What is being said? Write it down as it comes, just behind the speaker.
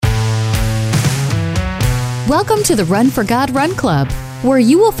Welcome to the Run for God Run Club, where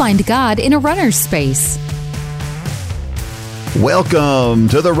you will find God in a runner's space. Welcome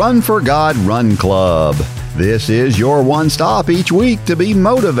to the Run for God Run Club. This is your one stop each week to be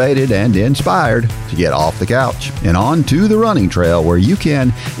motivated and inspired to get off the couch and onto the running trail where you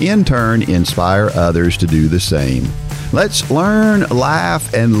can, in turn, inspire others to do the same. Let's learn,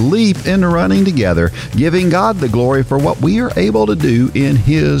 laugh, and leap into running together, giving God the glory for what we are able to do in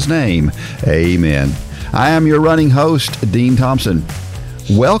His name. Amen. I am your running host, Dean Thompson.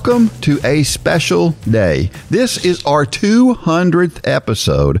 Welcome to a special day. This is our 200th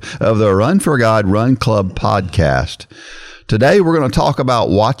episode of the Run for God Run Club podcast. Today, we're going to talk about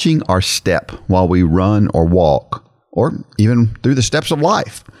watching our step while we run or walk, or even through the steps of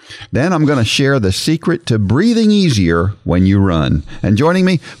life. Then I'm going to share the secret to breathing easier when you run. And joining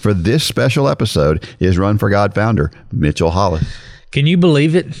me for this special episode is Run for God founder, Mitchell Hollis. Can you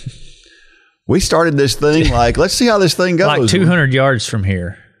believe it? We started this thing like, let's see how this thing goes. Like 200 yards from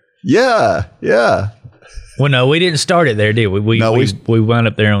here. Yeah. Well, no, we didn't start it there, did we? We wound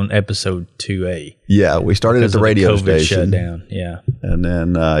up there on episode 2A. Yeah, we started at the radio station. Shutdown. Yeah. And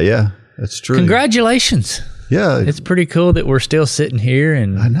then, that's true. Congratulations. Yeah. It's pretty cool that we're still sitting here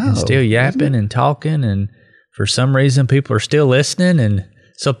and still yapping and talking. And for some reason, people are still listening. And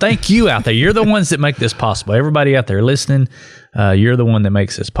so thank you out there. You're the ones that make this possible. Everybody out there listening, you're the one that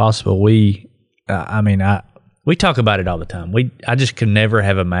makes this possible. We talk about it all the time. I just could never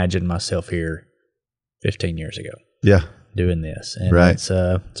have imagined myself here 15 years ago. Yeah. Doing this. And right.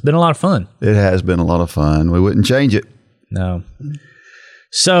 It's been a lot of fun. It has been a lot of fun. We wouldn't change it. No.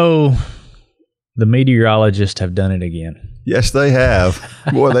 So the meteorologists have done it again. Yes, they have.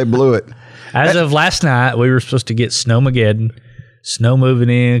 Boy, they blew it. As of last night, we were supposed to get Snowmageddon. Snow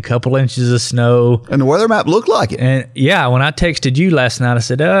moving in, a couple inches of snow. And the weather map looked like it. And yeah, when I texted you last night, I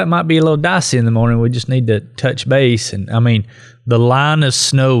said, it might be a little dicey in the morning. We just need to touch base. And I mean, the line of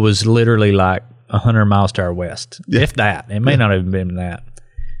snow was literally like 100 miles to our west, if that. It may not have been that.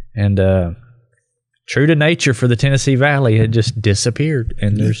 And true to nature for the Tennessee Valley, it just disappeared.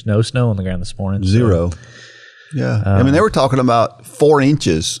 And there's no snow on the ground this morning. Zero. Yeah. They were talking about 4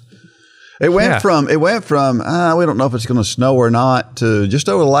 inches. It went from we don't know if it's going to snow or not, to just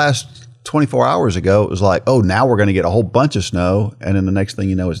over the last 24 hours ago, it was like, oh, now we're going to get a whole bunch of snow. And then the next thing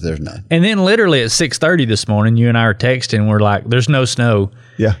you know is there's none. And then literally at 6:30 this morning, you and I are texting. We're like, there's no snow.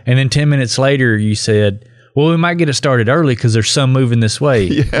 Yeah. And then 10 minutes later, you said, well, we might get it started early because there's some moving this way.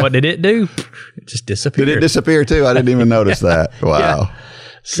 Yeah. What did it do? It just disappeared. Did it disappear too? I didn't even notice that. Wow. Yeah.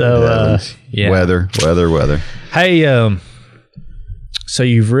 So, Weather. Hey, so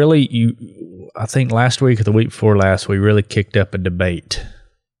I think last week or the week before last, we really kicked up a debate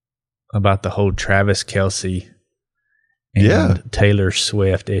about the whole Travis Kelce and Taylor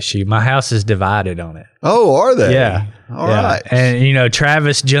Swift issue. My house is divided on it. Oh, are they? Yeah. All right. And,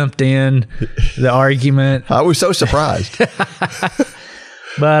 Travis jumped in the argument. I was so surprised.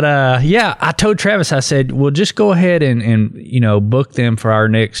 But, I told Travis, I said, well, just go ahead and book them for our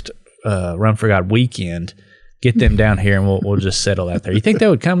next Run for God weekend. Get them down here, and we'll just settle that there. You think they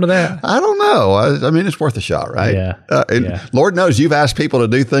would come to that? I don't know. I mean, it's worth a shot, right? Yeah. Lord knows you've asked people to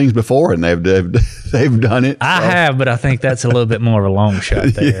do things before, and they've done it. I have, but I think that's a little bit more of a long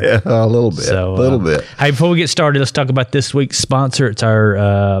shot there. Yeah, a little bit. Hey, before we get started, let's talk about this week's sponsor. It's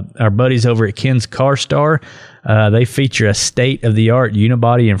our buddies over at Ken's Car Star. They feature a state-of-the-art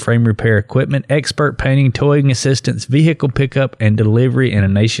unibody and frame repair equipment, expert painting, towing assistance, vehicle pickup and delivery, and a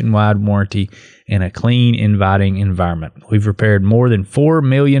nationwide warranty in a clean, inviting environment. We've repaired more than 4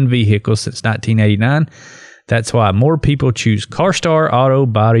 million vehicles since 1989. That's why more people choose CarStar Auto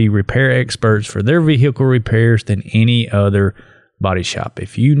Body Repair Experts for their vehicle repairs than any other body shop.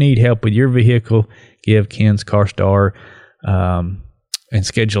 If you need help with your vehicle, give Ken's CarStar and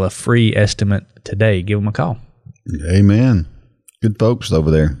schedule a free estimate today. Give them a call. Amen. Good folks over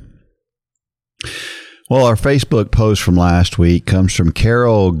there. Well, our Facebook post from last week comes from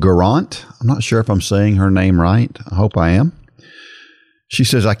Carol Garant. I'm not sure if I'm saying her name right. I hope I am. She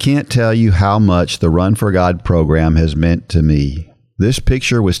says, I can't tell you how much the Run for God program has meant to me. This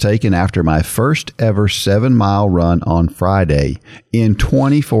picture was taken after my first ever 7-mile run on Friday in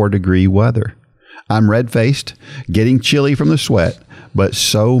 24-degree weather. I'm red-faced, getting chilly from the sweat, but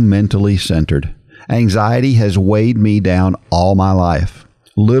so mentally centered. Anxiety has weighed me down all my life.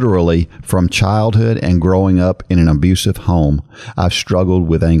 Literally, from childhood and growing up in an abusive home, I've struggled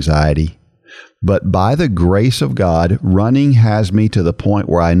with anxiety. But by the grace of God, running has me to the point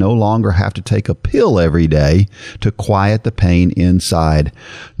where I no longer have to take a pill every day to quiet the pain inside.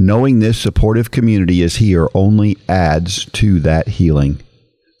 Knowing this supportive community is here only adds to that healing.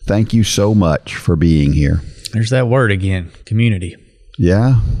 thank you so much for being here. There's that word again, community.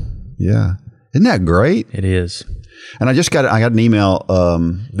 Yeah. Yeah. Isn't that great? It is. And I got an email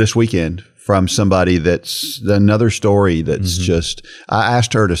this weekend from somebody that's another story that's just, I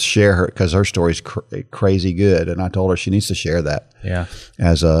asked her to share her because her story's crazy good. And I told her she needs to share that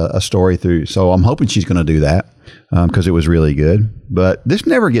as a story through. So I'm hoping she's going to do that because it was really good. But this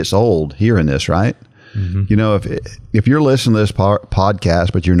never gets old hearing this, right? Mm-hmm. You know, if you're listening to this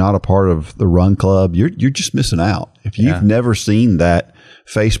podcast, but you're not a part of the Run Club, you're just missing out. If you've never seen that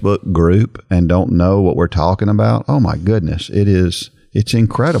Facebook group and don't know what we're talking about, oh my goodness, it's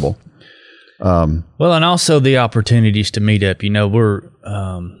incredible. Well, and also the opportunities to meet up. You know, we're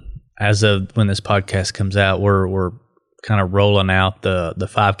as of when this podcast comes out, we're kind of rolling out the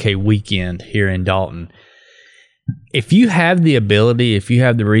 5K weekend here in Dalton. If you have the ability, if you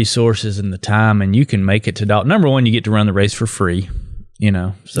have the resources and the time, and you can make it to Dalton, number one, you get to run the race for free. You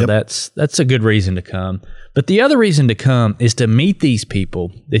know, so that's a good reason to come. But the other reason to come is to meet these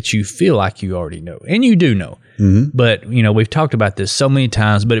people that you feel like you already know, and you do know. Mm-hmm. But, you know, we've talked about this so many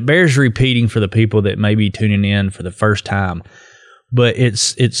times, but it bears repeating for the people that may be tuning in for the first time. But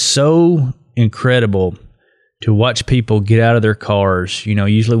it's so incredible to watch people get out of their cars. You know,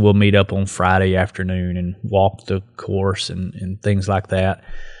 usually we'll meet up on Friday afternoon and walk the course and things like that.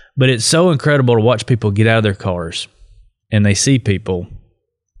 But it's so incredible to watch people get out of their cars and they see people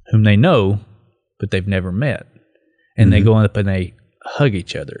whom they know, but they've never met. And they go up and they hug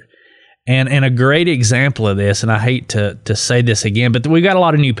each other. And a great example of this, and I hate to say this again, but we got a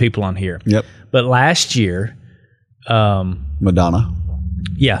lot of new people on here. Yep. But last year, Madonna.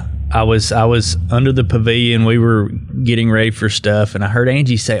 Yeah, I was under the pavilion. We were getting ready for stuff, and I heard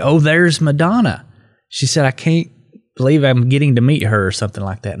Angie say, "Oh, there's Madonna." She said, "I can't believe I'm getting to meet her," or something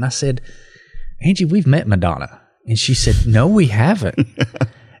like that. And I said, "Angie, we've met Madonna." And she said, "No, we haven't."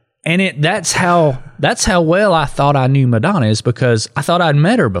 And that's how well I thought I knew Madonna, is because I thought I'd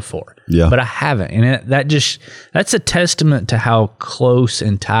met her before, but I haven't. And that's a testament to how close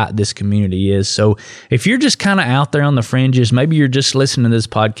and tight this community is. So if you're just kind of out there on the fringes, maybe you're just listening to this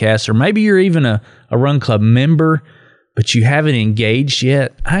podcast, or maybe you're even a Run Club member, but you haven't engaged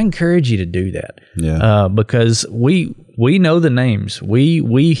yet, I encourage you to do that. Because we know the names.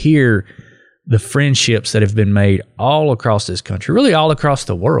 We hear the friendships that have been made all across this country, really all across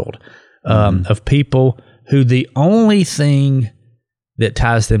the world, of people who the only thing that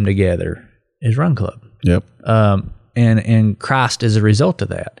ties them together is Run Club. Yep. And Christ is a result of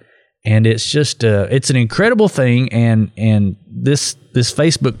that. And it's just, it's an incredible thing. And this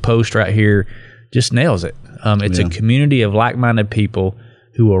Facebook post right here just nails it. It's a community of like-minded people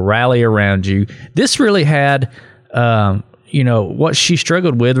who will rally around you. This really had, you know, what she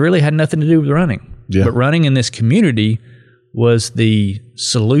struggled with really had nothing to do with running. Yeah. But running in this community was the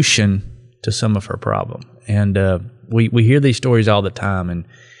solution to some of her problem. And we hear these stories all the time.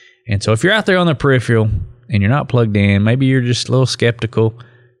 And so if you're out there on the peripheral and you're not plugged in, maybe you're just a little skeptical,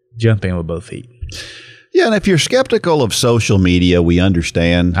 jump in with both feet. Yeah, and if you're skeptical of social media, we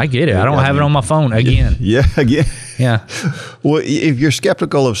understand. I get it. I don't have it on my phone again. Yeah, again. Yeah. Well, if you're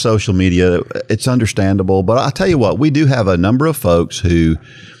skeptical of social media, it's understandable. But I'll tell you what, we do have a number of folks who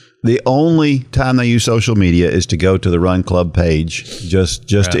the only time they use social media is to go to the Run Club page, just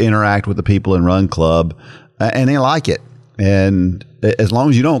to interact with the people in Run Club, and they like it. And as long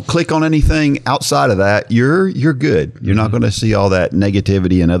as you don't click on anything outside of that, you're good. You're not going to see all that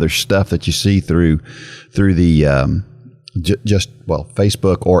negativity and other stuff that you see through the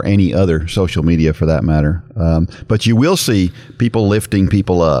Facebook or any other social media for that matter. But you will see people lifting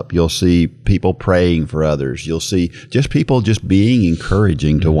people up. You'll see people praying for others. You'll see just people just being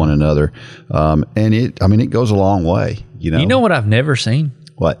encouraging to one another. And it goes a long way. You know what I've never seen?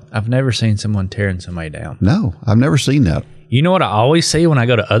 What? I've never seen someone tearing somebody down. No, I've never seen that. You know what I always see when I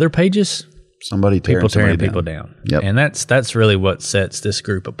go to other pages? Somebody tearing people down. Yep. And that's really what sets this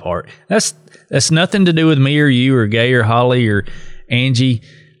group apart. That's nothing to do with me or you or Gay or Holly or Angie.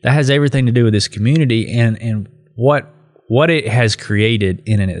 That has everything to do with this community and what it has created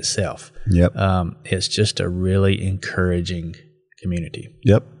in and itself. Yep. It's just a really encouraging community.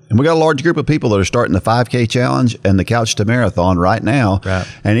 Yep. And we got a large group of people that are starting the 5K challenge and the Couch to Marathon right now. Right.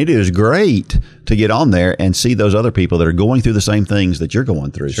 And it is great to get on there and see those other people that are going through the same things that you're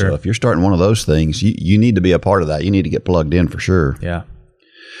going through. Sure. So if you're starting one of those things, you need to be a part of that. You need to get plugged in for sure. Yeah.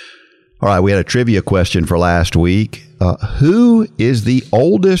 All right. We had a trivia question for last week. Who is the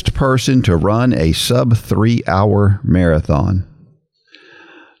oldest person to run a sub 3 hour marathon?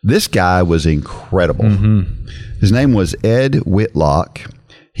 This guy was incredible. Mm-hmm. His name was Ed Whitlock.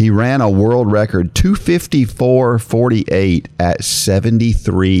 He ran a world record 254.48 at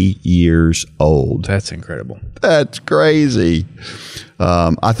 73 years old. That's incredible. That's crazy.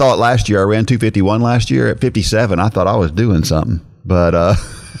 I thought last year, I ran 251 last year at 57. I thought I was doing something, but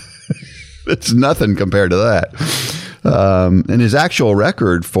it's nothing compared to that. And his actual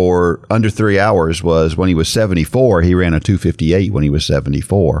record for under 3 hours was when he was 74. He ran a 258 when he was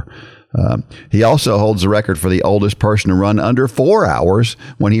 74. He also holds the record for the oldest person to run under 4 hours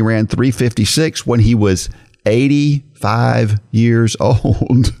when he ran 356 when he was 85 years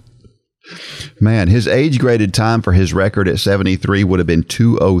old. Man, his age-graded time for his record at 73 would have been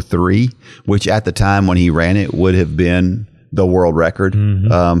 2:03, which at the time when he ran it would have been the world record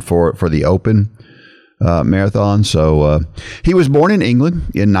for the Open marathon. So he was born in England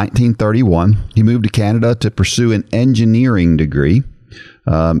in 1931. He moved to Canada to pursue an engineering degree.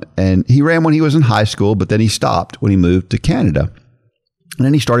 And he ran when he was in high school, but then he stopped when he moved to Canada. And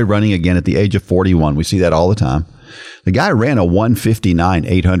then he started running again at the age of 41. We see that all the time. The guy ran a 1:59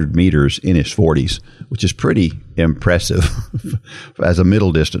 800 meters in his 40s, which is pretty impressive as a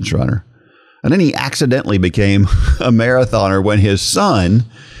middle distance runner. And then he accidentally became a marathoner when his son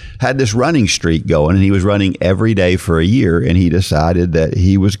had this running streak going, and he was running every day for a year, and he decided that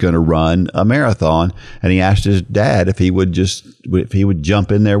he was going to run a marathon, and he asked his dad if he would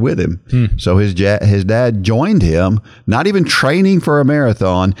jump in there with him. So his dad joined him, not even training for a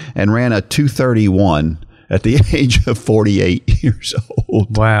marathon, and ran a 2:31 at the age of 48 years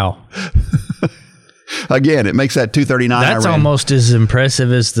old. Wow. Again, it makes that 2:39. That's almost as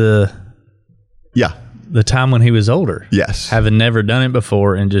impressive as the time when he was older. Yes. Having never done it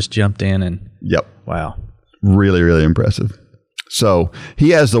before and just jumped in and... Yep. Wow. Really, really impressive. So he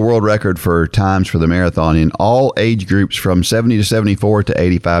has the world record for times for the marathon in all age groups from 70 to 74 to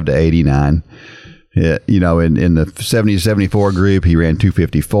 85 to 89. You know, in the 70 to 74 group, he ran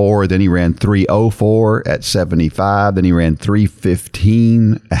 254. Then he ran 304 at 75. Then he ran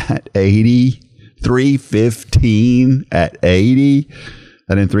 315 at 80. 315 at 80.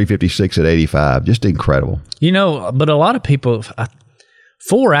 And then 356 at 85. Just incredible. You know, but a lot of people,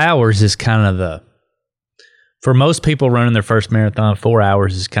 4 hours is kind of for most people running their first marathon, 4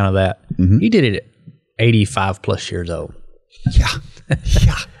 hours is kind of that. Mm-hmm. He did it at 85 plus years old. Yeah.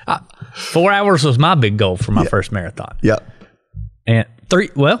 Yeah. 4 hours was my big goal for my first marathon. Yep. And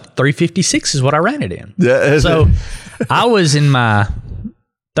 356 is what I ran it in. Yeah. So I was in my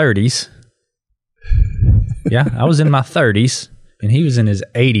 30s. Yeah, I was in my 30s, and he was in his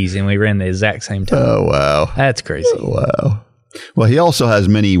 80s, and we ran the exact same time. Oh, wow. That's crazy. Oh, wow. Well, he also has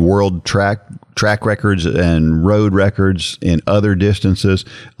many world track records and road records in other distances.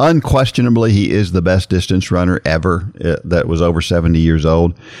 Unquestionably, he is the best distance runner ever that was over 70 years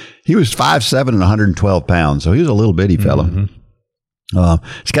old. He was 5'7" and 112 pounds, so he was a little bitty fella. Mm-hmm.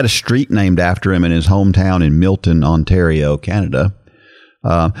 He's got a street named after him in his hometown in Milton, Ontario, Canada.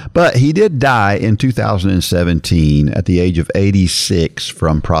 But he did die in 2017 at the age of 86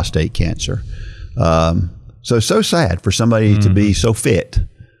 from prostate cancer. So sad for somebody to be so fit.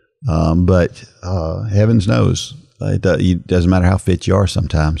 But heavens knows, it doesn't matter how fit you are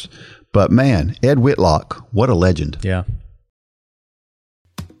sometimes. But man, Ed Whitlock, what a legend. Yeah.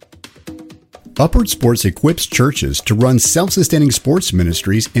 Upward Sports equips churches to run self-sustaining sports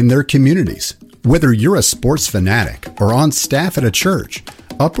ministries in their communities. Whether you're a sports fanatic or on staff at a church,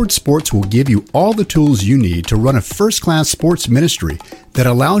 Upward Sports will give you all the tools you need to run a first-class sports ministry that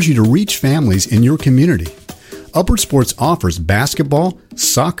allows you to reach families in your community. Upward Sports offers basketball,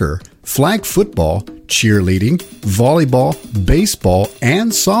 soccer, flag football, cheerleading, volleyball, baseball,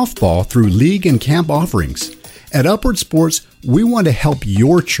 and softball through league and camp offerings. At Upward Sports, we want to help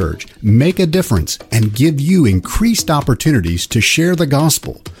your church make a difference and give you increased opportunities to share the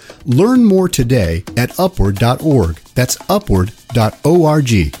gospel. Learn more today at upward.org. That's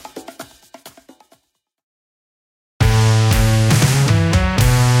upward.org.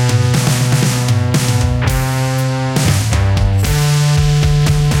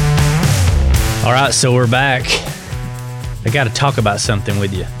 All right, so we're back. I got to talk about something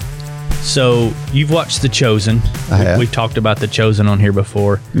with you. So you've watched The Chosen. I have. We've talked about The Chosen on here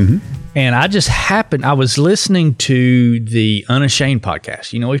before. Mm-hmm. And I was listening to the Unashamed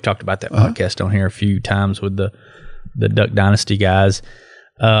podcast. You know, we've talked about that podcast on here a few times with the Duck Dynasty guys.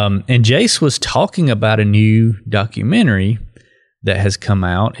 And Jace was talking about a new documentary that has come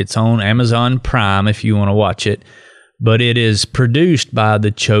out. It's on Amazon Prime if you want to watch it. But it is produced by The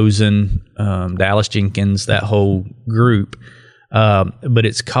Chosen, Dallas Jenkins, that whole group. But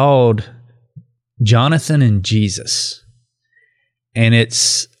it's called Jonathan and Jesus. And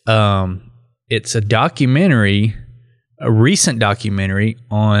it's a documentary a recent documentary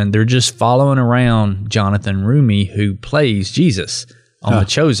on, they're just following around Jonathan Rumi, who plays Jesus on The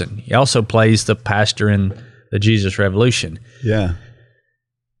Chosen. He also plays the pastor in the Jesus Revolution. Yeah.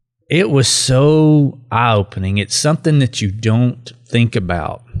 It was so eye-opening. It's something that you don't think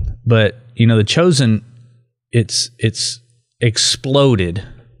about. But, The Chosen, it's exploded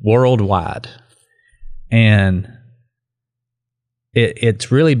worldwide. And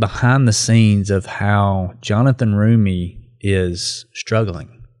it's really behind the scenes of how Jonathan Rumi is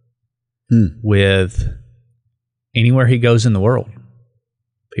struggling with anywhere he goes in the world.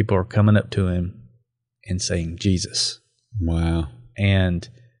 People are coming up to him and saying Jesus. Wow. And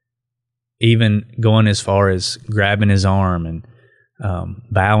even going as far as grabbing his arm and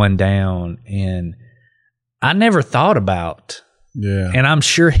bowing down. And I never thought about, and I'm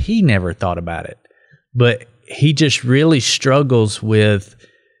sure he never thought about it, but he just really struggles with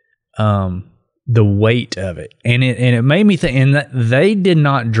the weight of it. And it made me think, and they did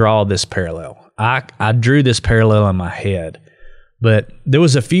not draw this parallel. I drew this parallel in my head, but there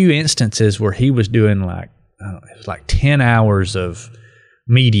was a few instances where he was doing it was like 10 hours of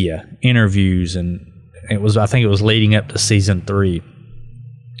media interviews, and I think it was leading up to season 3.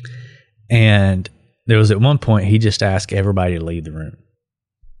 And there was at one point he just asked everybody to leave the room.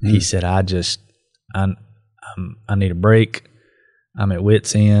 He said, I need a break. I'm at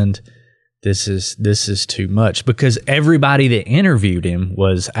wit's end. This is too much, because everybody that interviewed him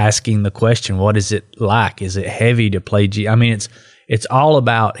was asking the question, what is it like? Is it heavy to play Jesus? I mean, it's all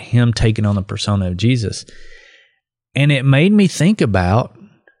about him taking on the persona of Jesus. And it made me think about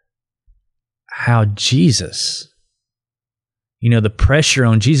how Jesus, the pressure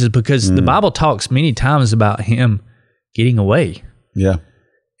on Jesus, because the Bible talks many times about him getting away. Yeah.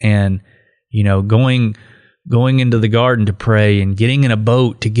 And, going into the garden to pray and getting in a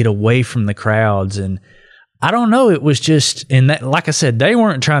boat to get away from the crowds. And I don't know, it was just, and that, like I said, they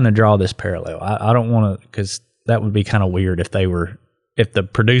weren't trying to draw this parallel. I don't want to, because that would be kind of weird if the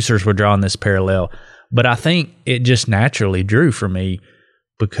producers were drawing this parallel. But I think it just naturally drew for me,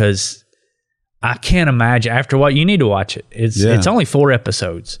 because I can't imagine, after what, you need to watch it. It's only 4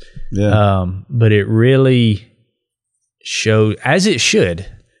 episodes. Yeah. But it really shows, as it should,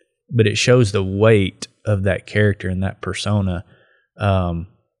 but it shows the weight of that character and that persona.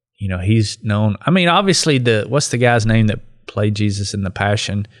 He's known, I mean, obviously what's the guy's name that played Jesus in the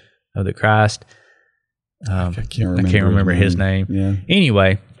Passion of the Christ? I can't remember his name. Yeah.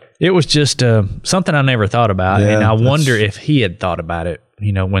 Anyway, it was just something I never thought about, and I wonder if he had thought about it,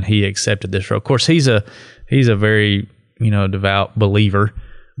 when he accepted this role. Of course, he's a very, devout believer,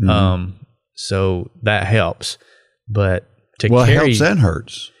 so that helps. But it helps and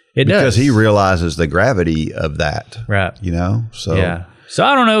hurts. It does, because he realizes the gravity of that, right? So yeah. So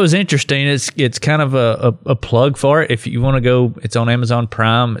I don't know. It was interesting. It's kind of a plug for it. If you want to go, it's on Amazon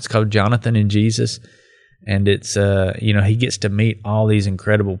Prime. It's called Jonathan and Jesus, and it's he gets to meet all these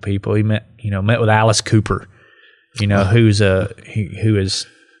incredible people. He met with Alice Cooper, who has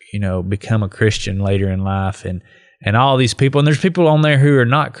become a Christian later in life, and all these people. And there's people on there who are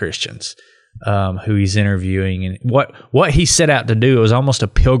not Christians, who he's interviewing, and what he set out to do. It was almost a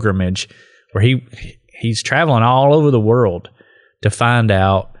pilgrimage where he's traveling all over the world to find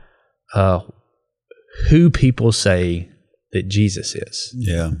out who people say that Jesus is.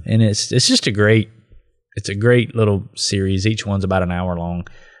 Yeah. And it's just a great little series. Each one's about an hour long.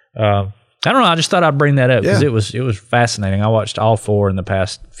 I don't know, I just thought I'd bring that up because it was fascinating. I watched all 4 in the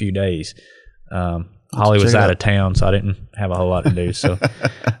past few days. Holly was out of town, so I didn't have a whole lot to do. So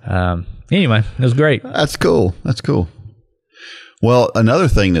anyway, it was great. That's cool. Well, another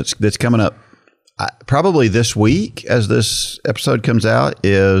thing that's coming up probably this week, as this episode comes out,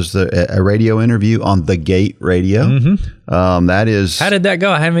 is a radio interview on The Gate Radio. Mm-hmm. That is. How did that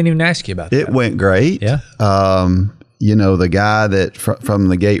go? I haven't even asked you about that. It went great. Yeah. The guy that from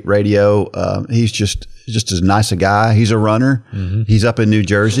The Gate Radio, he's just as nice a guy. He's a runner. Mm-hmm. He's up in New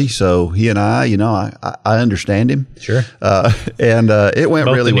Jersey, so he and I understand him. Sure. And it went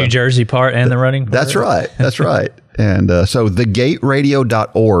both really the well. New Jersey part and the running part. That's right. That's right. And so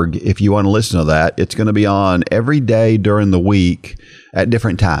thegateradio.org, if you want to listen to that, it's going to be on every day during the week at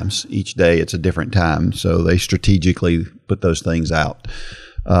different times. Each day it's a different time. So they strategically put those things out.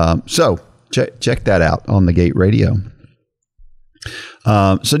 So check that out on The Gate Radio.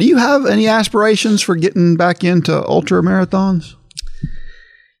 So do you have any aspirations for getting back into ultra marathons?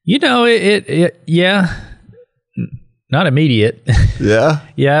 Yeah, not immediate. Yeah.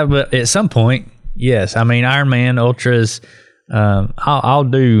 Yeah. But at some point, yes. I mean, Ironman ultras, I'll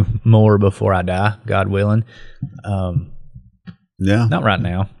do more before I die, God willing. Yeah. Not right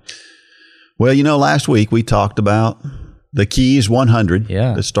now. Well, last week we talked about the Keys 100.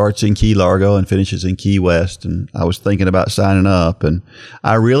 Yeah. It starts in Key Largo and finishes in Key West. And I was thinking about signing up, and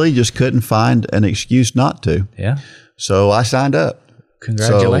I really just couldn't find an excuse not to. Yeah. So I signed up.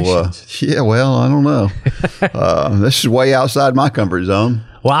 Congratulations. So, yeah, well, I don't know. This is way outside my comfort zone.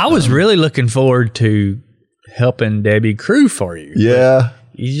 Well, I was really looking forward to helping Debbie crew for you. Yeah.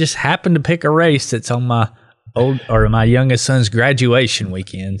 You just happened to pick a race that's on my my youngest son's graduation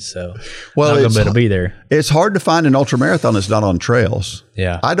weekend, so I'm going to be there. It's hard to find an ultramarathon that's not on trails.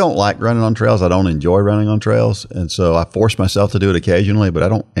 Yeah. I don't like running on trails. I don't enjoy running on trails. And so I force myself to do it occasionally, but I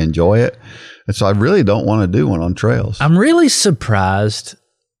don't enjoy it. And so I really don't want to do one on trails. I'm really surprised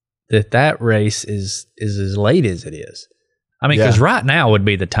that race is as late as it is. I mean, because right now would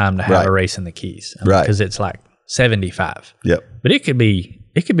be the time to have a race in the Keys. Right. Because it's like 75. Yep. But it could be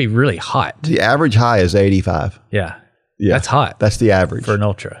really hot. The average high is 85. Yeah. Yeah. That's hot. That's the average. For an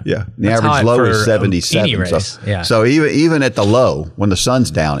ultra. Yeah. The That's average hot low for is 77. any race. So even at the low, when the sun's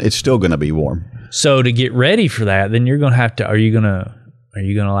down, it's still going to be warm. So to get ready for that, then you're going to have to, are you going to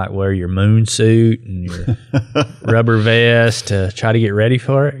like wear your moon suit and your rubber vest to try to get ready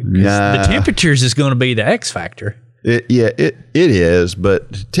for it? The temperatures is going to be the X factor. It is,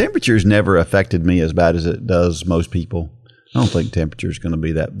 but temperature's never affected me as bad as it does most people. I don't think temperature's going to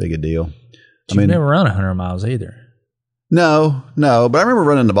be that big a deal. You've never run 100 miles either. No, but I remember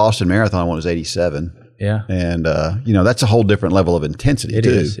running the Boston Marathon when it was 87. Yeah. And, that's a whole different level of intensity, It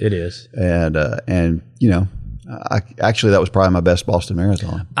is. And that was probably my best Boston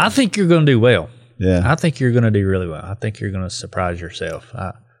Marathon. I think you're going to do well. Yeah. I think you're going to do really well. I think you're going to surprise yourself.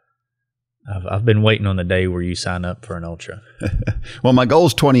 I've been waiting on the day where you sign up for an ultra. Well, my goal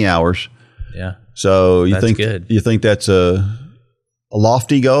is 20 hours. Yeah. So you think that's a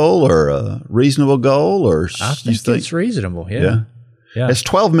lofty goal or a reasonable goal, or I think it's reasonable. Yeah. It's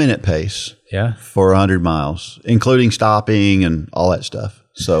 12-minute pace. Yeah. For 100 miles, including stopping and all that stuff.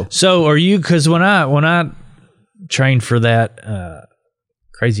 So are you? Because when I trained for that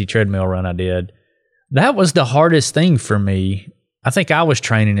crazy treadmill run I did, that was the hardest thing for me. I think I was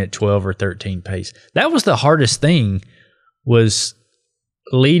training at 12 or 13 pace. That was the hardest thing, was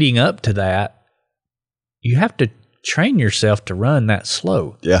leading up to that. You have to train yourself to run that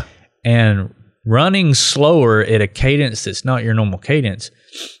slow. Yeah. And running slower at a cadence that's not your normal cadence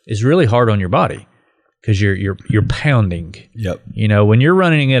is really hard on your body, because you're pounding. Yep. When you're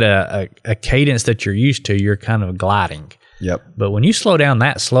running at a cadence that you're used to, you're kind of gliding. Yep. But when you slow down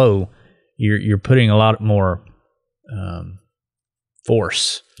that slow, you're putting a lot more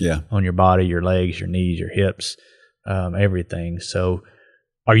force on your body, your legs, your knees, your hips, everything. So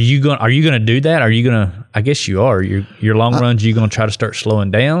are you going to do that? Are you going to, I guess you are, your long runs, you going to try to start slowing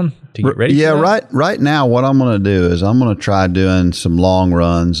down to get ready for that? Right now what I'm going to do is I'm going to try doing some long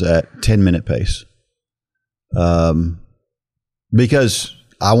runs at 10-minute pace. Because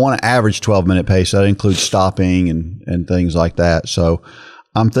I want to average 12-minute pace. That includes stopping and things like that. So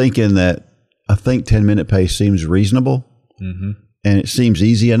I'm thinking that 10-minute pace seems reasonable. Mm-hmm. And it seems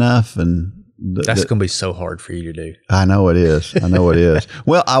easy enough, and that's going to be so hard for you to do. I know it is.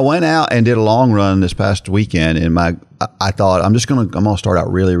 Well, I went out and did a long run this past weekend, and I thought I'm going to start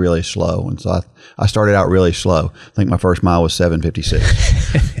out really, really slow, and so I started out really slow. I think my first mile was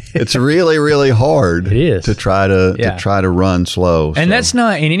 7:56. It's really, really hard. It is to try to run slow, and that's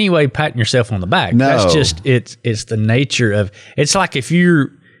not in any way patting yourself on the back. No, that's just it's the nature of. It's like if you're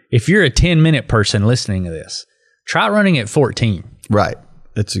a 10-minute person listening to this, try running at 14. Right.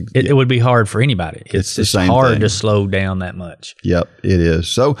 It would be hard for anybody. It's the same hard thing to slow down that much. Yep, it is.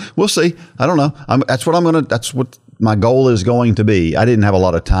 So we'll see. I don't know. That's what my goal is going to be. I didn't have a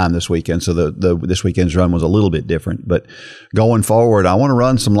lot of time this weekend, so this weekend's run was a little bit different. But going forward, I want to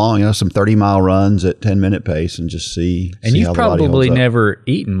run some long, some 30-mile runs at 10-minute pace and just see. And you've how the body probably holds up. never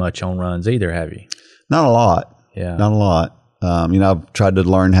eaten much on runs either, have you? Not a lot. Yeah. Not a lot. I've tried to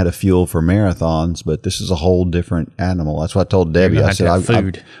learn how to fuel for marathons, but this is a whole different animal. That's what I told Debbie. I said,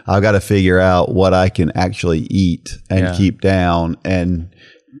 I've got to figure out what I can actually eat and keep down and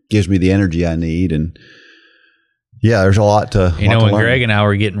gives me the energy I need. And there's a lot to when Greg and I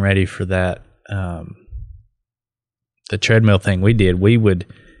were getting ready for that, the treadmill thing we did,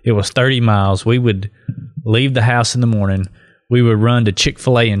 it was 30 miles. We would leave the house in the morning. We would run to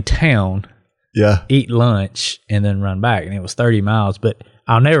Chick-fil-A in town. Yeah. Eat lunch and then run back. And it was 30 miles. But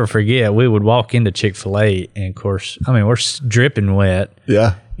I'll never forget, we would walk into Chick-fil-A, and of course, we're dripping wet.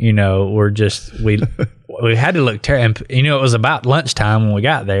 Yeah. We're just, we had to look terrible. And, it was about lunchtime when we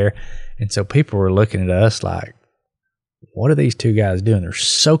got there. And so people were looking at us like, what are these two guys doing? They're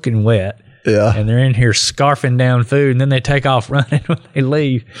soaking wet. Yeah. And they're in here scarfing down food, and then they take off running when they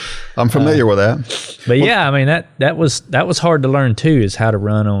leave. I'm familiar with that. But yeah, I mean, that was hard to learn too, is how to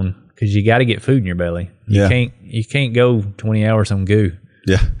run on, because you got to get food in your belly. You can't go 20 hours on goo.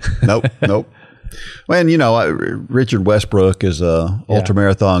 Yeah. Nope. Well, and Richard Westbrook is a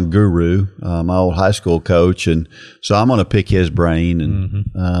ultramarathon guru, my old high school coach, and so I'm going to pick his brain,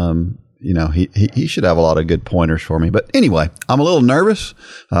 and he should have a lot of good pointers for me. But anyway, I'm a little nervous,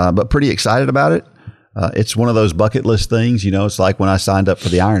 but pretty excited about it. It's one of those bucket list things. It's like when I signed up for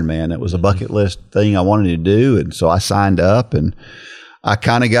the Ironman. It was a bucket list thing I wanted to do, and so I signed up, and I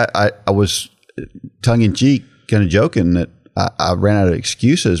kind of I was tongue in cheek, kind of joking that I ran out of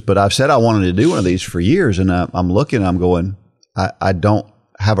excuses, but I've said I wanted to do one of these for years, and I'm looking, I'm going, I don't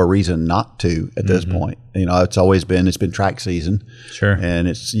have a reason not to at this point. It's been track season. Sure. And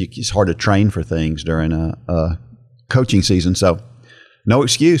it's hard to train for things during a coaching season. So no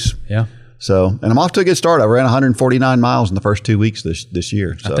excuse. Yeah. So, and I'm off to a good start. I ran 149 miles in the first 2 weeks this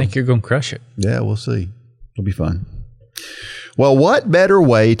year. So I think you're going to crush it. Yeah, we'll see. It'll be fun. Well, what better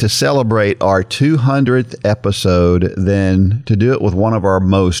way to celebrate our 200th episode than to do it with one of our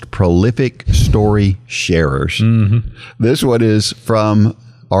most prolific story sharers? Mm-hmm. This one is from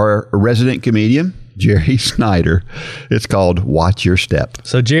our resident comedian, Jerry Snider. It's called Watch Your Step.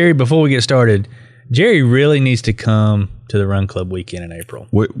 So, Jerry, before we get started, Jerry really needs to come to the Run Club weekend in April.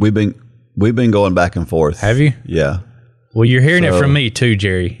 We've been going back and forth. Have you? Yeah. Well, you're hearing it from me too,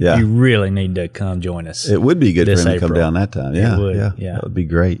 Jerry. Yeah. You really need to come join us. It would be good for him to April. come down that time. Yeah, it would. Yeah, that would be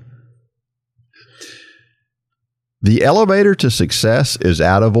great. The elevator to success is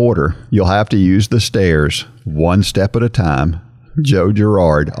out of order. You'll have to use the stairs, one step at a time. Joe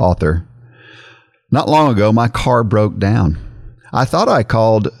Girard, author. Not long ago, my car broke down. I thought I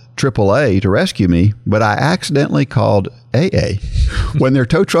called AAA to rescue me, but I accidentally called AA. When their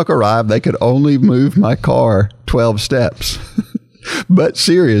tow truck arrived, they could only move my car 12 steps. But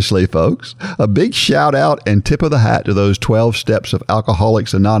seriously, folks, a big shout out and tip of the hat to those 12 steps of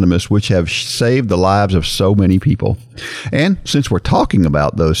Alcoholics Anonymous, which have saved the lives of so many people. And since we're talking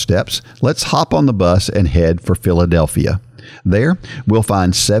about those steps, let's hop on the bus and head for Philadelphia. There, we'll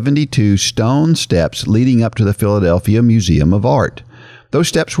find 72 stone steps leading up to the Philadelphia Museum of Art. Those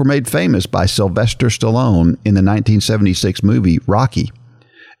steps were made famous by Sylvester Stallone in the 1976 movie Rocky.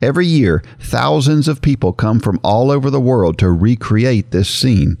 Every year, thousands of people come from all over the world to recreate this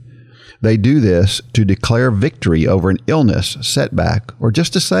scene. They do this to declare victory over an illness, setback, or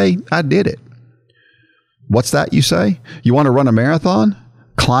just to say, I did it. What's that, you say? You want to run a marathon?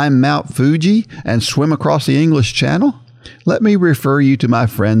 Climb Mount Fuji and swim across the English Channel? Let me refer you to my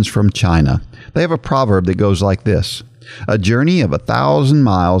friends from China. They have a proverb that goes like this. A journey of 1,000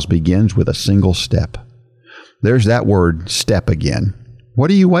 miles begins with a single step. There's that word, step again. What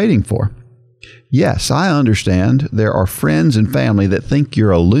are you waiting for? Yes, I understand there are friends and family that think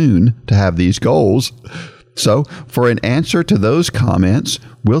you're a loon to have these goals. So, for an answer to those comments,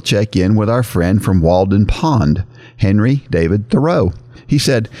 we'll check in with our friend from Walden Pond, Henry David Thoreau. He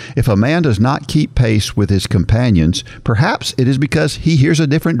said, if a man does not keep pace with his companions, perhaps it is because he hears a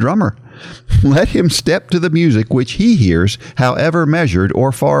different drummer. Let him step to the music which he hears, however measured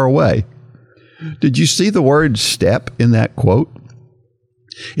or far away. Did you see the word step in that quote?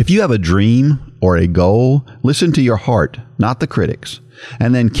 If you have a dream or a goal, listen to your heart, not the critics,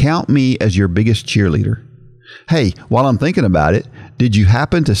 and then count me as your biggest cheerleader. Hey, while I'm thinking about it, did you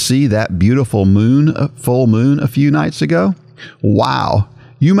happen to see that beautiful full moon a few nights ago? Wow.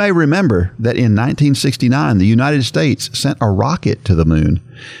 You may remember that in 1969, the United States sent a rocket to the moon.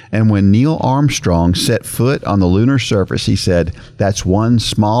 And when Neil Armstrong set foot on the lunar surface, he said, that's one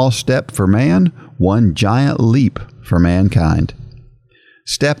small step for man, one giant leap for mankind.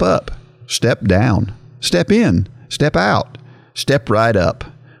 Step up, step down, step in, step out, step right up.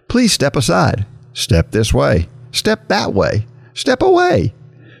 Please step aside, step this way, step that way, step away,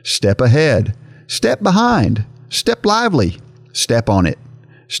 step ahead, step behind, step lively, step on it,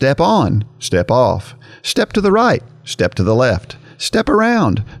 step on, step off, step to the right, step to the left, step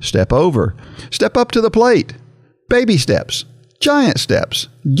around, step over, step up to the plate, baby steps, giant steps,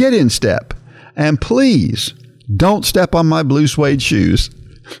 get in step, and please don't step on my blue suede shoes.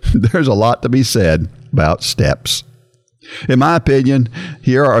 There's a lot to be said about steps. In my opinion,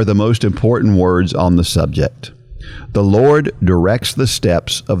 here are the most important words on the subject. The Lord directs the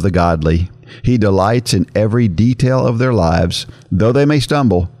steps of the godly. He delights in every detail of their lives. Though they may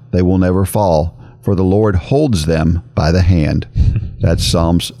stumble, they will never fall, for the Lord holds them by the hand. That's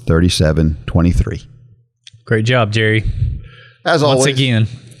Psalms 37:23. Great job, Jerry. As always. Once again.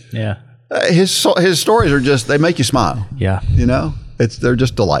 Yeah. His stories are just, they make you smile. Yeah. You know? they're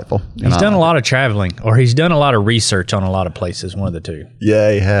just delightful. He's done a lot of traveling, or he's done a lot of research on a lot of places. One of the two.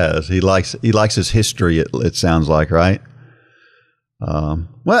 Yeah, he has. He likes his history. It sounds like, right? Well,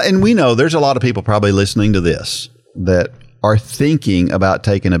 and we know there's a lot of people probably listening to this that are thinking about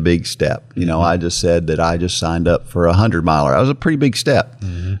taking a big step. You know, I just said that I just signed up for a 100-miler. That was a pretty big step.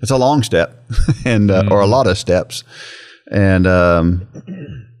 Mm-hmm. It's a long step, and or a lot of steps, and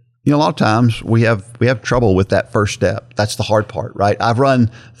you know, a lot of times we have trouble with that first step. That's the hard part, right? I've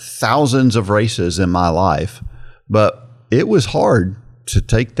run thousands of races in my life, but it was hard to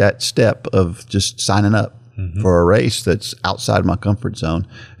take that step of just signing up for a race that's outside my comfort zone.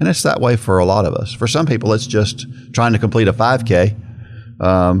 And it's that way for a lot of us. For some people, it's just trying to complete a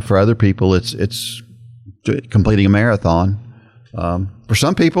 5K. For other people, it's completing a marathon. For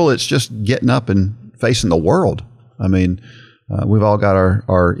some people, it's just getting up and facing the world. I mean, we've all got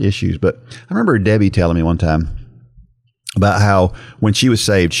our issues. But I remember Debbie telling me one time about how when she was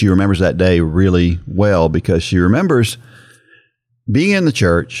saved, she remembers that day really well because she remembers being in the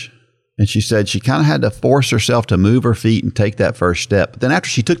church. And she said she kind of had to force herself to move her feet and take that first step. But then after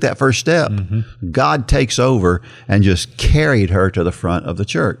she took that first step, God takes over and just carried her to the front of the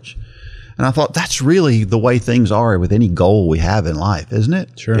church. And I thought that's really the way things are with any goal we have in life, isn't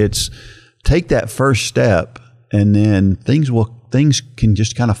it? Sure. It's take that first step and then things can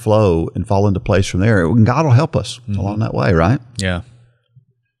just kind of flow and fall into place from there. And God will help us along that way, right? Yeah.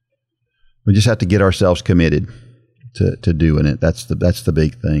 We just have to get ourselves committed to doing it. That's the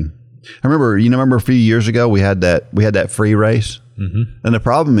big thing. I remember a few years ago we had that free race, and the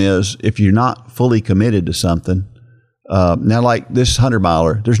problem is if you're not fully committed to something. Now, like this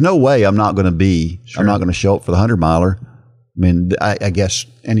 100-miler, there's no way I'm not going to show up for the 100-miler. I mean, I guess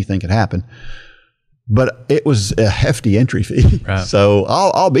anything could happen, but it was a hefty entry fee, right. So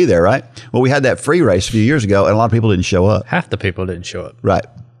I'll be there, right? Well, we had that free race a few years ago, and a lot of people didn't show up. Half the people didn't show up, right?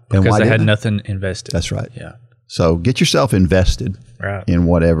 Because and why they had nothing invested. That's right. Yeah. So get yourself invested in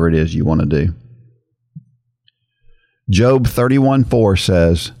whatever it is you want to do. Job 31:4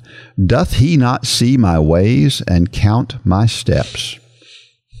 says, "Doth he not see my ways and count my steps?"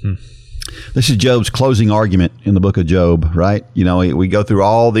 This is Job's closing argument in the book of Job, right? You know, we go through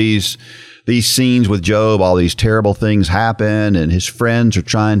all these scenes with Job, all these terrible things happen, and his friends are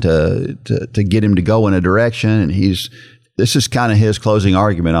trying to get him to go in a direction, and this is kind of his closing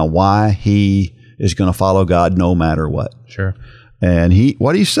argument on why he is going to follow God no matter what. Sure. And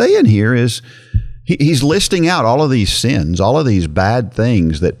what he's saying here is he's listing out all of these sins, all of these bad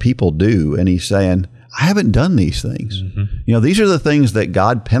things that people do. And he's saying, I haven't done these things. You know, these are the things that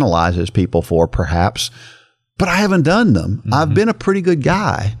God penalizes people for, perhaps, but I haven't done them. I've been a pretty good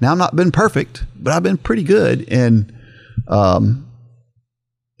guy. Now, I've not been perfect, but I've been pretty good. And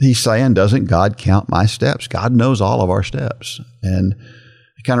he's saying, doesn't God count my steps? God knows all of our steps. And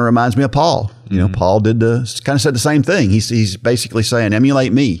it kind of reminds me of Paul. You know, Paul kind of said the same thing. He's basically saying,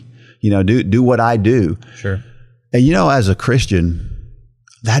 emulate me. You know, do what I do. Sure. And you know, as a Christian,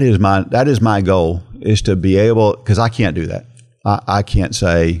 that is my goal, is to be able, because I can't do that. I can't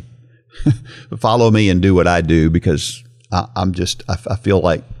say, follow me and do what I do, because I feel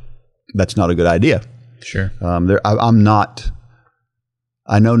like that's not a good idea. Sure. I'm not.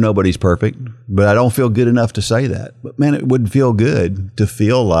 I know nobody's perfect, but I don't feel good enough to say that. But man, it would feel good to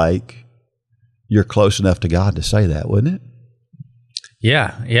feel like you're close enough to God to say that, wouldn't it?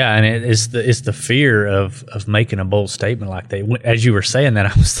 Yeah, and it's the fear of making a bold statement like that. As you were saying that,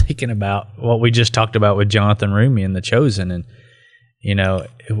 I was thinking about what we just talked about with Jonathan Rumi and The Chosen, and you know,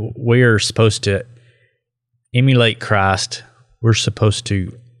 we're supposed to emulate Christ. We're supposed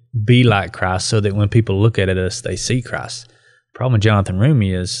to be like Christ, so that when people look at us, they see Christ. Problem with Jonathan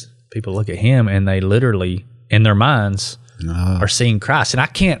Rumi is people look at him and they literally, in their minds, are seeing Christ.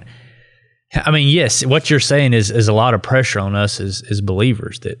 And yes, what you're saying is a lot of pressure on us as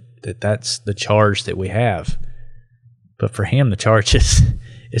believers, that's the charge that we have. But for him, the charge is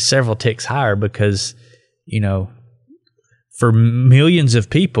several ticks higher, because, you know, for millions of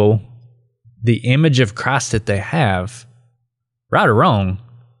people, the image of Christ that they have, right or wrong,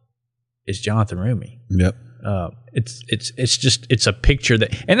 is Jonathan Rumi. Yep. It's a picture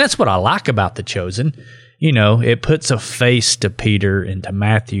and that's what I like about The Chosen. You know, it puts a face to Peter and to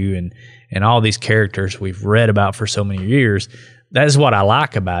Matthew and all these characters we've read about for so many years. That is what I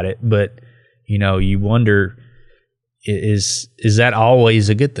like about it. But, you know, you wonder, is that always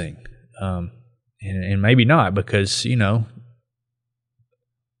a good thing? And maybe not, because, you know,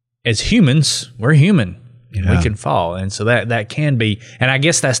 as humans, we're human and we can fall. And so that can be, and I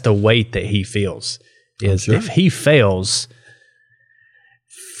guess that's the weight that he feels. Is if he fails,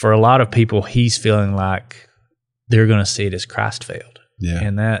 for a lot of people, he's feeling like they're going to see it as Christ failed. Yeah.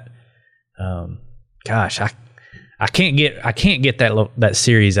 And that, gosh, I can't get that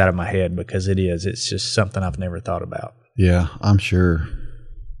series out of my head because it's just something I've never thought about. Yeah, I'm sure.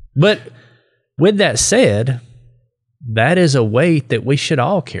 But with that said, that is a weight that we should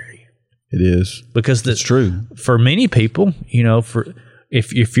all carry. It is. Because it's true. For many people,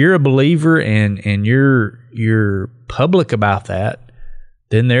 if you're a believer and you're public about that,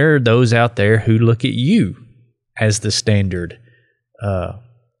 then there are those out there who look at you as the standard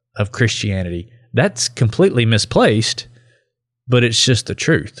of Christianity. That's completely misplaced, but it's just the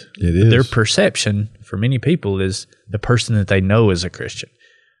truth. It is. Their perception for many people is the person that they know is a Christian.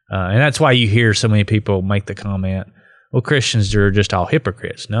 And that's why you hear so many people make the comment, well, Christians are just all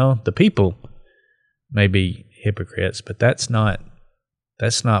hypocrites. No, the people may be hypocrites, but that's not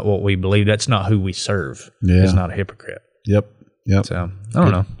what we believe. That's not who we serve. Yeah. It's not a hypocrite. Yep. So, I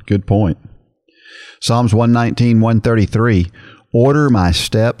don't know. Good point. Psalms 119, 133. Order my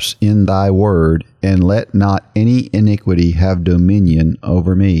steps in thy word, and let not any iniquity have dominion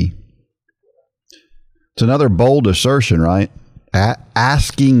over me. It's another bold assertion, right?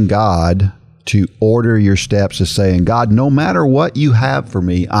 Asking God to order your steps is saying, God, no matter what you have for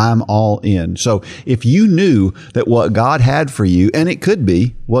me, I'm all in. So if you knew that what God had for you, and it could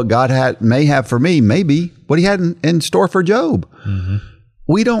be what God may have for me, maybe what he had in store for Job. Mm-hmm.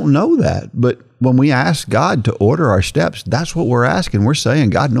 We don't know that. But when we ask God to order our steps, that's what we're asking. We're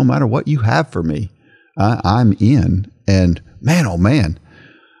saying, God, no matter what you have for me, I'm in. And man, oh man,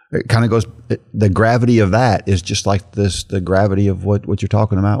 it kind of goes, the gravity of that is just like the gravity of what you're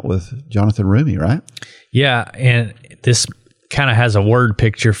talking about with Jonathan Rumi, right? Yeah, and this kind of has a word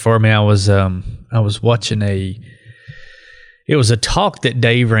picture for me. I was watching it was a talk that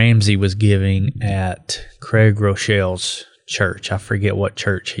Dave Ramsey was giving at Craig Rochelle's church. I forget what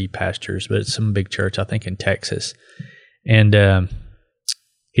church he pastors, but it's some big church, I think in Texas. And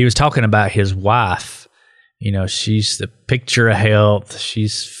he was talking about his wife. She's the picture of health.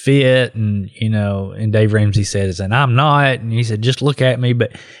 She's fit, and Dave Ramsey says, and I'm not. And he said, just look at me.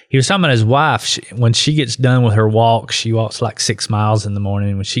 But he was talking about his wife. When she gets done with her walk, she walks like 6 miles in the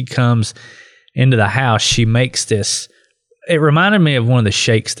morning. When she comes into the house, she makes this. It reminded me of one of the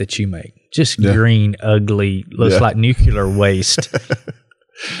shakes that you make. Just green, ugly, looks like nuclear waste.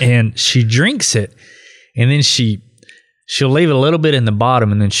 And she drinks it, and then she'll leave a little bit in the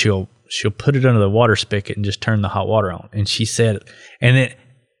bottom, and then she'll put it under the water spigot and just turn the hot water on. And she said, and then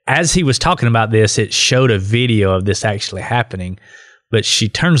as he was talking about this, it showed a video of this actually happening, but she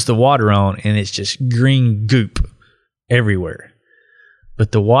turns the water on and it's just green goop everywhere.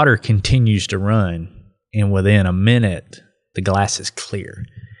 But the water continues to run, and within a minute, the glass is clear.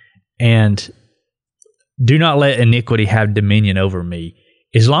 And do not let iniquity have dominion over me.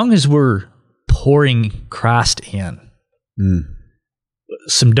 As long as we're pouring Christ in,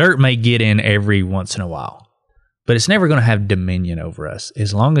 some dirt may get in every once in a while, but it's never going to have dominion over us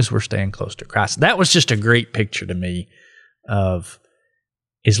as long as we're staying close to Christ. That was just a great picture to me of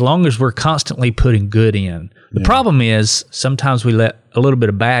as long as we're constantly putting good in. The problem is sometimes we let a little bit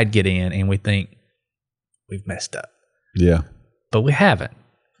of bad get in and we think we've messed up. Yeah. But we haven't.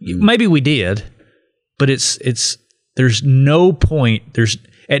 Maybe we did, but there's no point.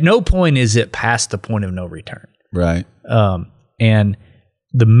 At no point is it past the point of no return. Right. And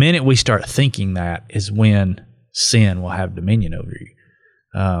the minute we start thinking that is when sin will have dominion over you.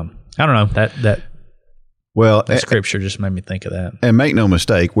 I don't know, that scripture just made me think of that. And make no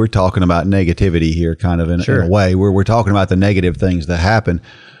mistake, we're talking about negativity here, kind of in a way. We're talking about the negative things that happen,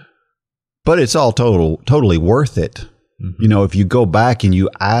 but it's all totally worth it. Mm-hmm. If you go back and you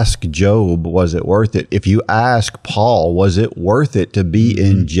ask Job, was it worth it? If you ask Paul, was it worth it to be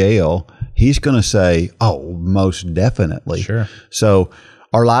in jail? He's going to say, oh, most definitely. Sure. So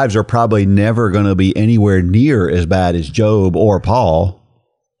our lives are probably never going to be anywhere near as bad as Job or Paul.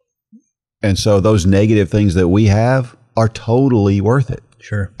 And so those negative things that we have are totally worth it.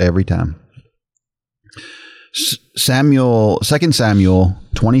 Sure. Every time. 2 Samuel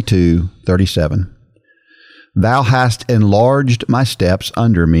 22:37. Thou hast enlarged my steps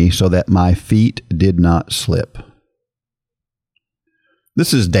under me so that my feet did not slip.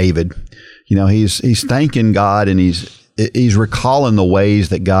 This is David. He's thanking God, and he's recalling the ways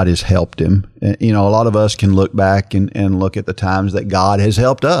that God has helped him. And, a lot of us can look back and look at the times that God has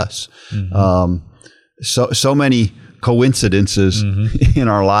helped us. Mm-hmm. So many coincidences in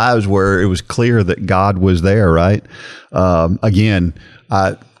our lives where it was clear that God was there, right? Again,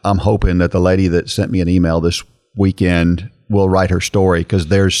 I'm hoping that the lady that sent me an email this weekend will write her story, because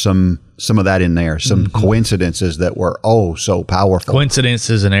there's some of that in there, some coincidences that were so powerful.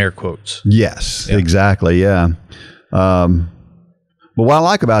 Coincidences in air quotes. Yes, exactly. Yeah. Well, But what I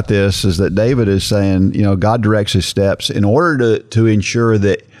like about this is that David is saying, God directs his steps in order to ensure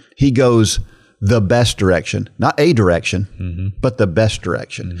that he goes the best direction, not a direction, but the best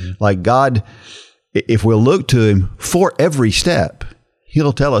direction. Like God, if we'll look to him for every step,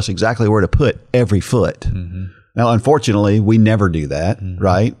 he'll tell us exactly where to put every foot. Now, unfortunately, we never do that,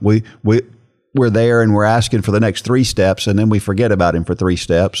 right? We're there and we're asking for the next 3 steps, and then we forget about him for 3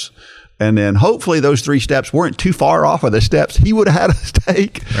 steps. And then hopefully those 3 steps weren't too far off of the steps he would have had us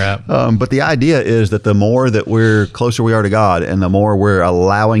take. Right. But the idea is that the more that we're closer we are to God and the more we're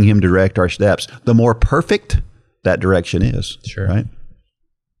allowing him to direct our steps, the more perfect that direction is. Sure. Right?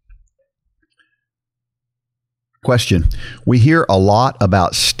 Question. We hear a lot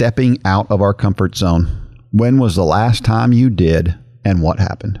about stepping out of our comfort zone. When was the last time you did, and what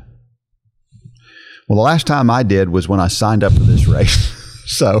happened? Well, the last time I did was when I signed up for this race.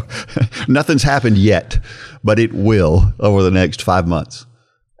 So nothing's happened yet, but it will over the next 5 months.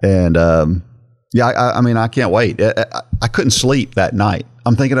 And I can't wait. I couldn't sleep that night.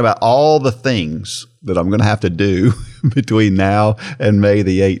 I'm thinking about all the things that I'm going to have to do between now and May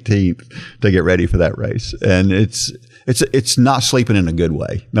the 18th to get ready for that race. And it's not sleeping in a good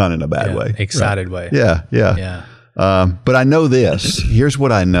way, not in a bad way. Excited way. Yeah. But I know this. Here's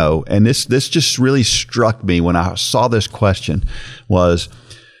what I know, and this just really struck me when I saw this question. Was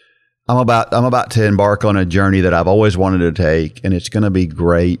I'm about to embark on a journey that I've always wanted to take, and it's going to be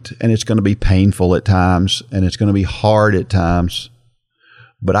great, and it's going to be painful at times, and it's going to be hard at times.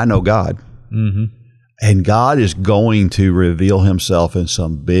 But I know God, and God is going to reveal Himself in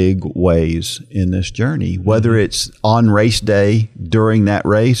some big ways in this journey, whether it's on race day during that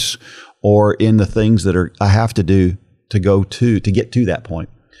race, or in the things that I have to do to get to that point.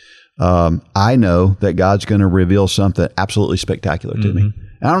 I know that God's going to reveal something absolutely spectacular to me.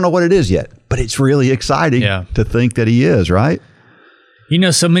 And I don't know what it is yet, but it's really exciting to think that He is, right?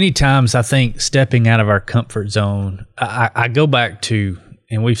 So many times I think stepping out of our comfort zone, I go back to,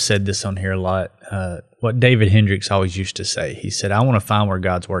 and we've said this on here a lot, what David Hendricks always used to say. He said, I want to find where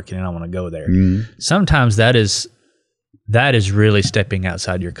God's working and I want to go there. Sometimes that is really stepping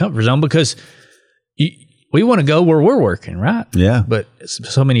outside your comfort zone, because we want to go where we're working, right? Yeah. But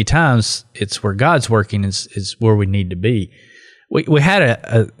so many times it's where God's working is where we need to be. We had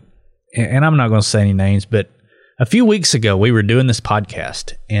and I'm not going to say any names, but a few weeks ago we were doing this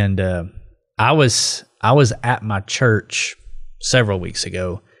podcast, and I was at my church several weeks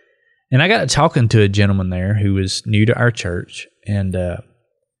ago, and I got to talking to a gentleman there who was new to our church, and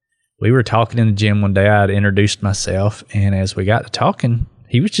we were talking in the gym one day. I had introduced myself, and as we got to talking,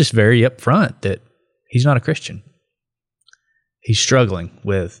 he was just very upfront that he's not a Christian. He's struggling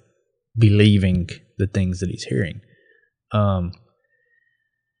with believing the things that he's hearing.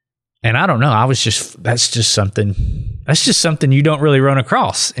 And I don't know. That's just something you don't really run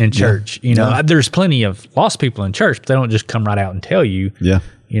across in church. Yeah. There's plenty of lost people in church, but they don't just come right out and tell you. Yeah.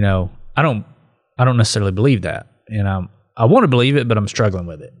 I don't necessarily believe that, and I want to believe it, but I'm struggling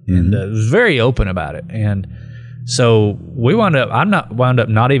with it, and was very open about it. And so I wound up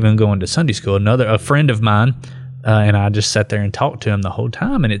not even going to Sunday school. A friend of mine, and I just sat there and talked to him the whole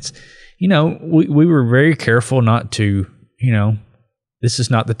time. And it's, we were very careful not to, this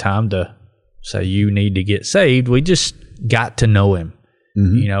is not the time to say you need to get saved. We just got to know him,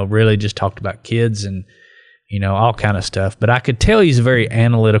 really just talked about kids and, all kind of stuff. But I could tell he's a very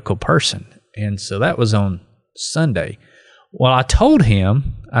analytical person. And so that was on Sunday. Well, I told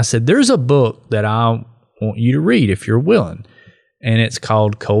him, I said, there's a book that I want you to read if you're willing, and it's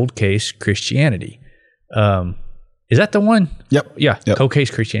called Cold Case Christianity. Is that the one? Yep. Yeah, yep. Cold Case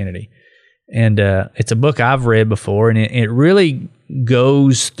Christianity. And it's a book I've read before, and it really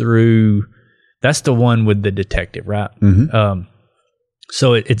goes through, that's the one with the detective, right?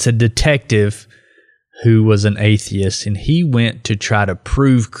 So it's a detective who was an atheist, and he went to try to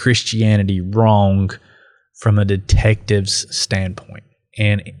prove Christianity wrong from a detective's standpoint,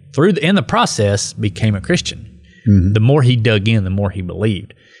 and in the process became a Christian. The more he dug in, the more he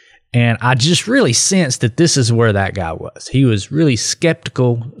believed. And I just really sensed that this is where that guy was. He was really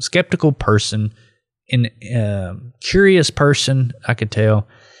skeptical person, and curious person, I could tell.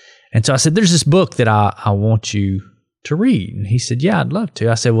 And so I said, there's this book that I want you to read. And he said, yeah, I'd love to.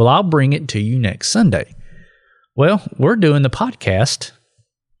 I said, well, I'll bring it to you next Sunday. Well, we're doing the podcast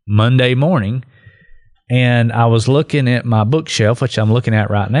Monday morning, and I was looking at my bookshelf, which I'm looking at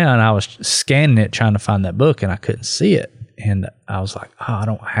right now, and I was scanning it trying to find that book, and I couldn't see it. And I was like, I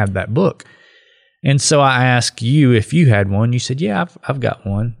don't have that book. And so I asked you if you had one. You said, yeah, I've got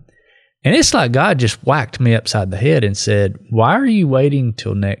one. And it's like God just whacked me upside the head and said, why are you waiting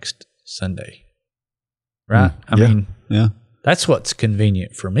till next Sunday? Right? I mean, That's what's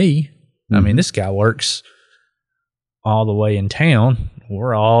convenient for me. I mean, this guy works all the way in town.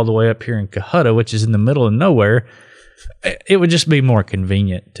 We're all the way up here in Cohutta, which is in the middle of nowhere. It would just be more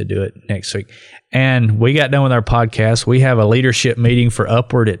convenient to do it next week. And we got done with our podcast. We have a leadership meeting for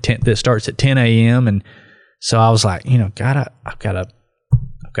Upward at 10 that starts at 10 a.m. And so I was like, I've got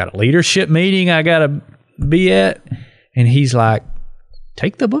a leadership meeting I got to be at. And he's like,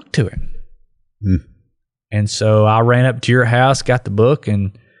 take the book to him. And so I ran up to your house, got the book,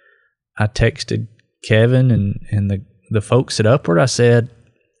 and I texted Kevin and the folks at Upward. I said,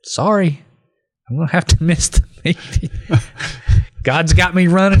 sorry, I'm going to have to miss the meeting. God's got me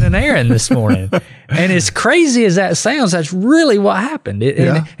running an errand this morning. And as crazy as that sounds, that's really what happened.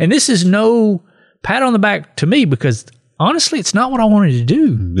 And this is no pat on the back to me, because honestly, it's not what I wanted to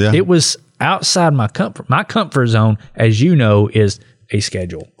do. Yeah. It was outside my comfort. My comfort zone, as you know, is a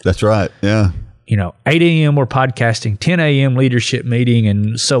schedule. That's right. Yeah. 8 a.m. we're podcasting, 10 a.m. leadership meeting,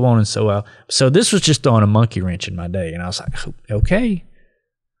 and so on and so on. So this was just throwing a monkey wrench in my day. And I was like, okay.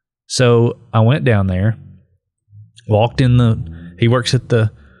 So I went down there, walked in he works at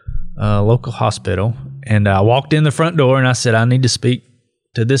the local hospital, and I walked in the front door and I said, I need to speak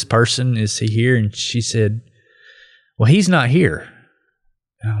to this person. Is he here? And she said, well, he's not here.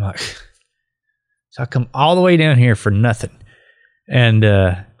 And I'm like, so I come all the way down here for nothing.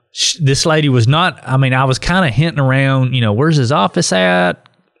 And, this lady was not, I was kind of hinting around, where's his office at?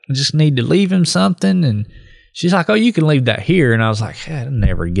 I just need to leave him something. And she's like, oh, you can leave that here. And I was like, I'll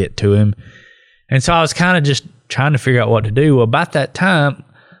never get to him. And so I was kind of just trying to figure out what to do. Well, about that time,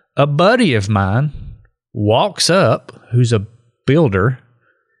 a buddy of mine walks up, who's a builder,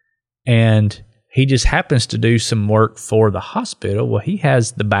 and he just happens to do some work for the hospital. Well, he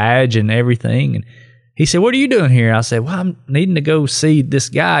has the badge and everything. And he said, what are you doing here? I said, well, I'm needing to go see this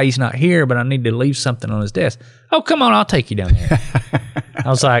guy. He's not here, but I need to leave something on his desk. Oh, come on, I'll take you down there. I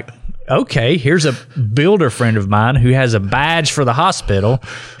was like, okay, here's a builder friend of mine who has a badge for the hospital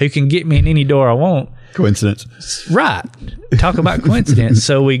who can get me in any door I want. Coincidence. Right. Talk about coincidence.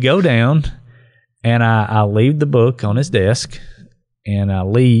 So we go down, and I leave the book on his desk, and I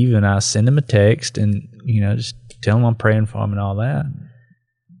leave, and I send him a text, and, just tell him I'm praying for him and all that.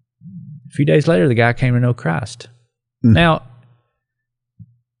 A few days later, the guy came to know Christ. Now,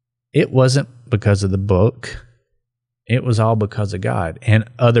 it wasn't because of the book. It was all because of God and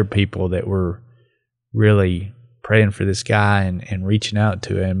other people that were really praying for this guy and reaching out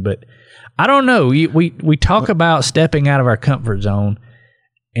to him. But I don't know. We talk about stepping out of our comfort zone,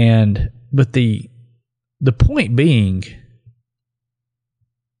 but the point being,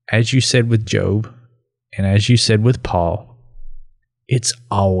 as you said with Job, and as you said with Paul, it's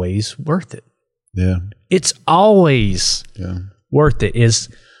always worth it. Yeah. It's always worth it. As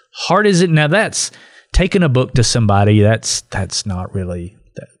hard as it, now that's taking a book to somebody, that's not really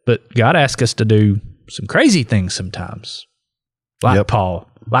that. But God asks us to do some crazy things sometimes. Like Paul,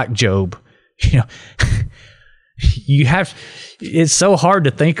 like Job. It's so hard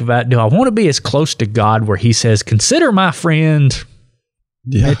to think about, do I want to be as close to God where he says, consider my friend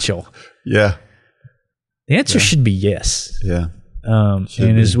Mitchell? Yeah. The answer should be yes. Yeah.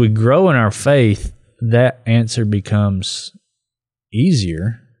 And as we grow in our faith, that answer becomes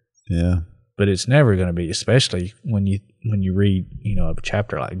easier. Yeah. But it's never going to be, especially when you read, a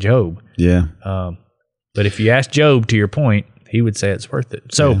chapter like Job. Yeah. But if you ask Job, to your point, he would say it's worth it.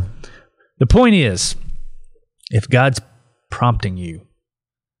 So the point is, if God's prompting you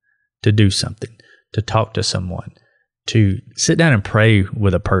to do something, to talk to someone, to sit down and pray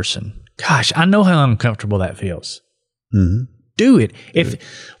with a person, gosh, I know how uncomfortable that feels. Mm-hmm. Do it.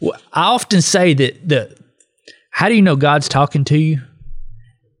 I often say that how do you know God's talking to you?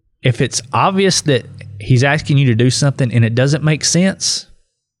 If it's obvious that he's asking you to do something and it doesn't make sense,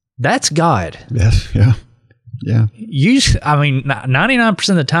 that's God. Yes. Yeah. Yeah. 99%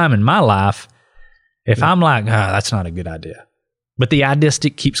 of the time in my life, if I'm like, that's not a good idea, but the idea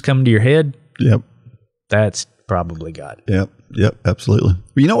keeps coming to your head, that's probably God. Yep. Absolutely.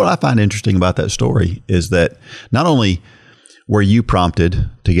 Well, you know what I find interesting about that story is that not only were you prompted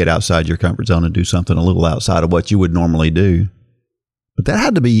to get outside your comfort zone and do something a little outside of what you would normally do, but that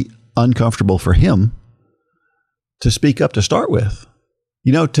had to be uncomfortable for him to speak up to start with.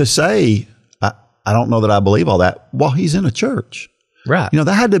 To say, I don't know that I believe all that while he's in a church. Right.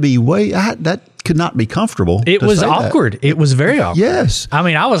 That had to be that could not be comfortable. It was awkward. It was very awkward. Yes.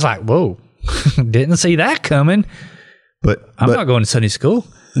 I was like, whoa, didn't see that coming. But I'm not going to Sunday school.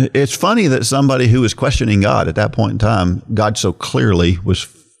 It's funny that somebody who was questioning God at that point in time, God so clearly was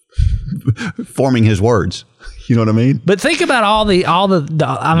forming his words. You know what I mean? But think about all the.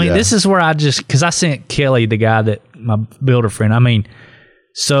 This is where because I sent Kelly, the guy that my builder friend. I mean,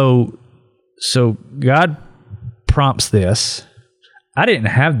 so God prompts this. I didn't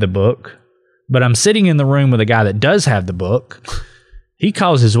have the book, but I'm sitting in the room with a guy that does have the book. He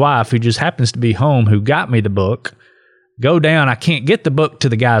calls his wife, who just happens to be home, who got me the book. Go down. I can't get the book to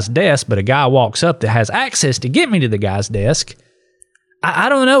the guy's desk, but a guy walks up that has access to get me to the guy's desk. I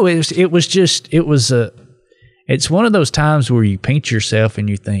don't know. It's one of those times where you paint yourself and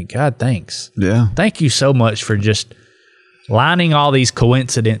you think, God, thanks. Yeah. Thank you so much for just lining all these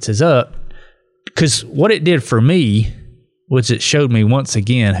coincidences up. Because what it did for me was it showed me once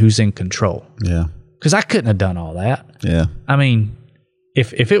again who's in control. Yeah. Because I couldn't have done all that. Yeah. I mean,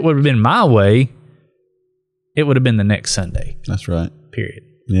 if it would have been my way, it would have been the next Sunday. That's right. Period.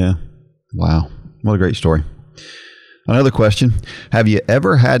 Yeah. Wow. What a great story. Another question. Have you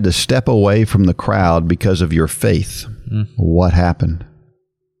ever had to step away from the crowd because of your faith? What happened?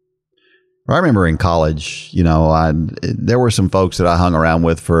 I remember in college, there were some folks that I hung around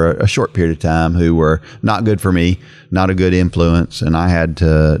with for a short period of time who were not good for me, not a good influence, and I had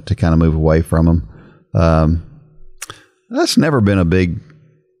to kind of move away from them. That's never been a big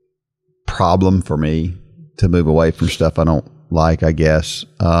problem for me to move away from stuff I don't like, I guess.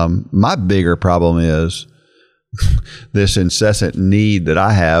 My bigger problem is this incessant need that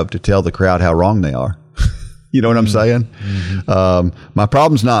I have to tell the crowd how wrong they are. You know what I'm saying? Mm-hmm. My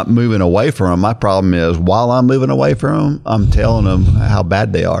problem's not moving away from them. My problem is while I'm moving away from them, I'm telling them how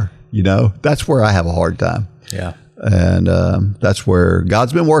bad they are. That's where I have a hard time. Yeah. And that's where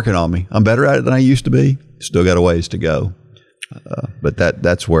God's been working on me. I'm better at it than I used to be. Still got a ways to go. But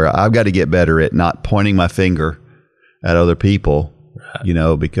that's where I've got to get better at not pointing my finger at other people,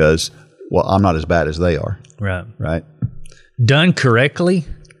 right. Because, I'm not as bad as they are. Right. Right. Done correctly,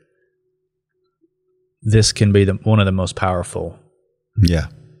 this can be one of the most powerful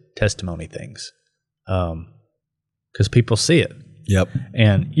testimony things. Because people see it. Yep.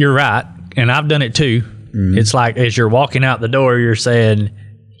 And you're right. And I've done it too. Mm-hmm. It's like as you're walking out the door, you're saying,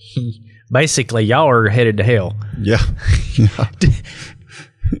 basically, y'all are headed to hell. Yeah.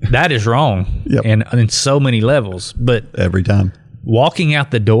 That is wrong. Yep. And in so many levels. But every time. Walking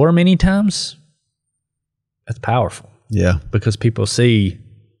out the door many times, that's powerful. Yeah. Because people see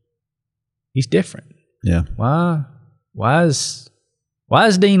he's different. Yeah. Why is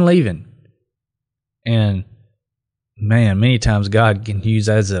Dean leaving? And man, many times God can use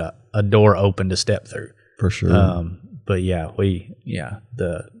that as a door open to step through. For sure. But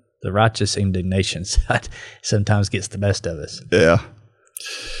the righteous indignation side sometimes gets the best of us. Yeah.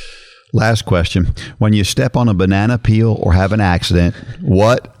 Last question. When you step on a banana peel or have an accident,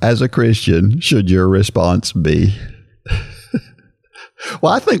 what, as a Christian, should your response be?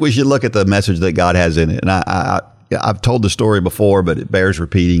 Well, I think we should look at the message that God has in it. And I've told the story before, but it bears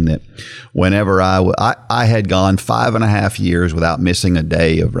repeating that whenever I had gone 5.5 years without missing a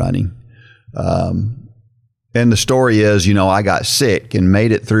day of running. And the story is, I got sick and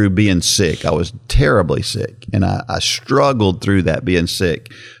made it through being sick. I was terribly sick, and I struggled through that being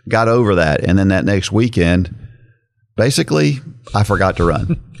sick, got over that. And then that next weekend, basically, I forgot to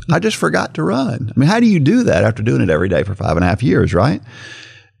run. I just forgot to run. I mean, how do you do that after doing it every day for 5.5 years, right?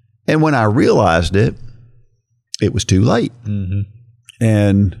 And when I realized it, it was too late. Mm-hmm.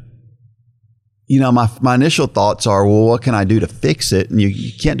 And, my initial thoughts are, well, what can I do to fix it? And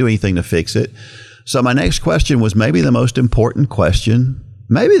you can't do anything to fix it. So my next question was maybe the most important question,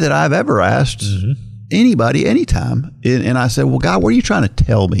 maybe that I've ever asked anybody, anytime. And I said, well, God, what are you trying to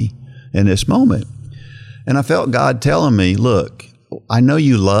tell me in this moment? And I felt God telling me, look, I know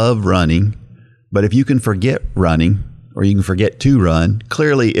you love running, but if you can forget running or you can forget to run,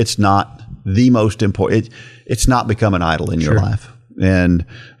 clearly it's not the most important. It's not become an idol in your life. And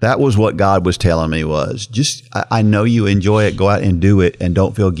that was what God was telling me was just, I know you enjoy it. Go out and do it and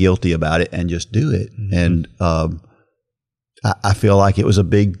don't feel guilty about it and just do it. Mm-hmm. And I feel like it was a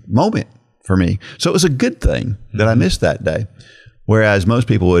big moment for me. So it was a good thing that I missed that day. Whereas most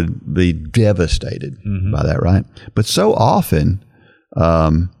people would be devastated by that, right? But so often,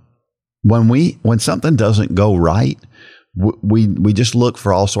 when something doesn't go right, we just look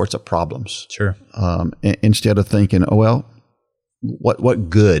for all sorts of problems. Sure. Instead of thinking, oh well,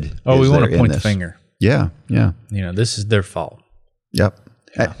 what good? We want to point the finger. Yeah, yeah. This is their fault. Yep.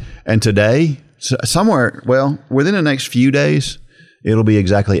 Yeah. And today, somewhere, within the next few days, it'll be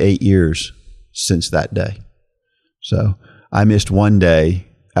exactly 8 years since that day. So I missed one day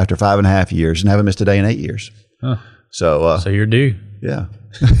after 5.5 years and haven't missed a day in 8 years. Huh. So you're due. Yeah.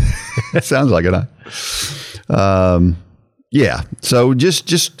 Sounds like it. Yeah. So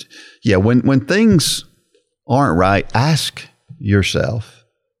just when things aren't right, ask yourself,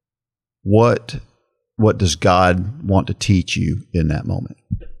 what what does God want to teach you in that moment?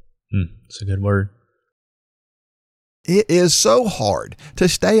 It's a good word. It is so hard to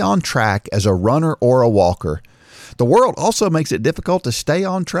stay on track as a runner or a walker. The world also makes it difficult to stay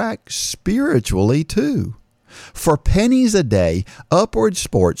on track spiritually, too. For pennies a day, Upward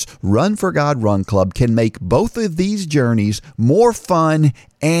Sports Run for God Run Club can make both of these journeys more fun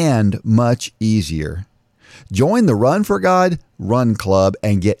and much easier. Join the Run for God Run Club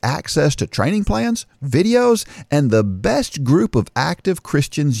and get access to training plans, videos, and the best group of active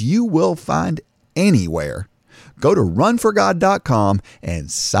Christians you will find anywhere. Go to runforgod.com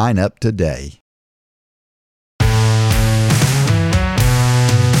and sign up today.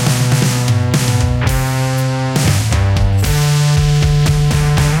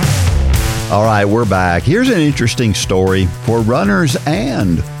 All right, we're back. Here's an interesting story for runners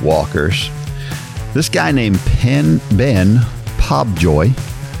and walkers. This guy named Ben Pobjoy,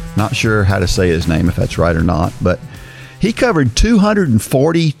 not sure how to say his name, if that's right or not, but he covered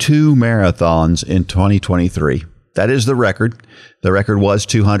 242 marathons in 2023. That is the record. The record was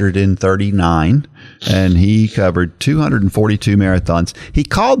 239, and he covered 242 marathons. He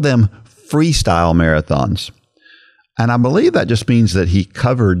called them freestyle marathons. And I believe that just means that he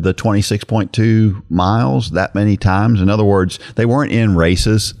covered the 26.2 miles that many times. In other words, they weren't in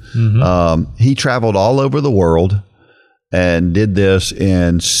races. He traveled all over the world and did this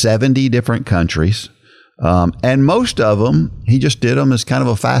in 70 different countries. And most of them, he just did them as kind of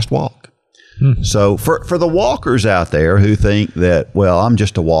a fast walk. So for the walkers out there who think that, well, I'm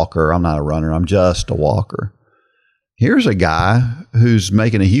just a walker, I'm not a runner, I'm just a walker. Here's a guy who's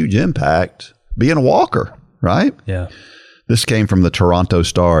making a huge impact being a walker. Right? Yeah. This came from the Toronto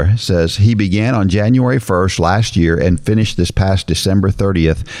Star. It says he began on January 1st last year and finished this past December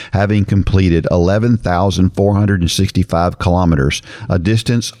 30th, having completed 11,465 kilometers, a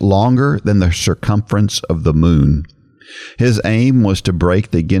distance longer than the circumference of the moon. His aim was to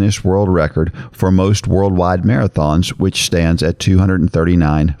break the Guinness World Record for most worldwide marathons, which stands at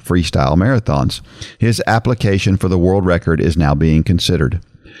 239 freestyle marathons. His application for the world record is now being considered.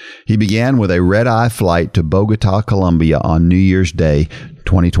 He began with a red-eye flight to Bogota, Colombia on New Year's Day,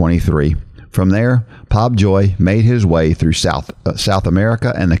 2023. From there, Pobjoy made his way through South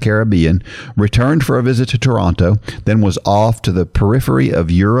America and the Caribbean, returned for a visit to Toronto, then was off to the periphery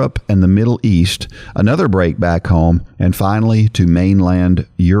of Europe and the Middle East, another break back home, and finally to mainland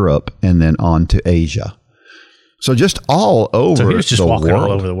Europe and then on to Asia. So just all over the world. So he was just walking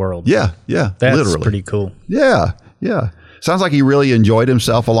all over the world. Yeah, That's literally. Pretty cool. Yeah. Sounds like he really enjoyed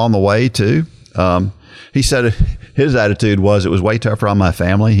himself along the way, too. He said his attitude was, it was way tougher on my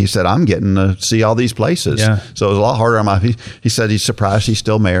family. He said, I'm getting to see all these places. Yeah. So it was a lot harder on my... He said he's surprised he's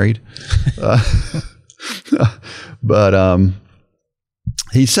still married. But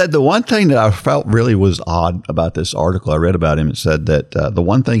he said the one thing that I felt really was odd about this article I read about him, it said that the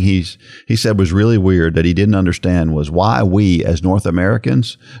one thing he said was really weird that he didn't understand was why we as North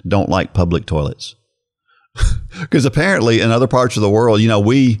Americans don't like public toilets. Because apparently in other parts of the world,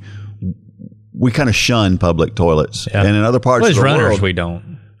 we kind of shun public toilets, and in other parts of the world, we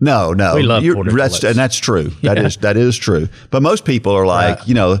don't. No, we love porta toilets, and that's true. That is true. But most people are like,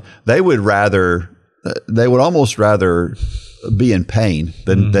 they would almost rather be in pain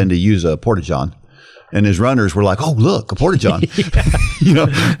than to use a porta-john. And his runners were like, "Oh, look, a porta-john,"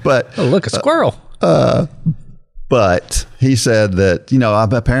 But oh, look, a squirrel. But he said that,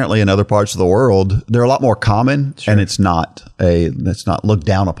 apparently in other parts of the world, they're a lot more common, and it's not looked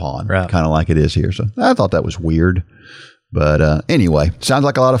down upon, kind of like it is here. So I thought that was weird. But anyway, sounds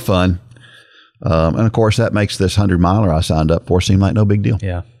like a lot of fun. And of course, that makes this 100-miler I signed up for seem like no big deal.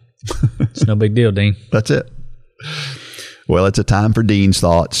 Yeah. It's no big deal, Dean. That's it. Well, it's a time for Dean's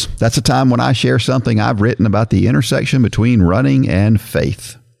Thoughts. That's a time when I share something I've written about the intersection between running and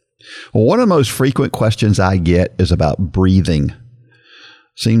faith. Well, one of the most frequent questions I get is about breathing.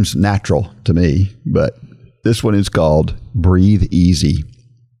 Seems natural to me, but this one is called Breathe Easy.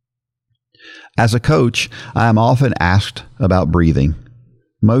 As a coach, I am often asked about breathing.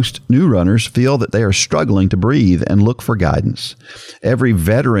 Most new runners feel that they are struggling to breathe and look for guidance. Every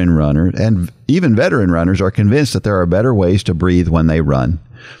veteran runner, and even veteran runners, are convinced that there are better ways to breathe when they run.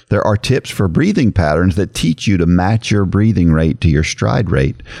 There are tips for breathing patterns that teach you to match your breathing rate to your stride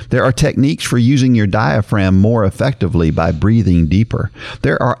rate. There are techniques for using your diaphragm more effectively by breathing deeper.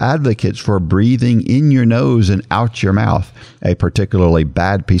 There are advocates for breathing in your nose and out your mouth, a particularly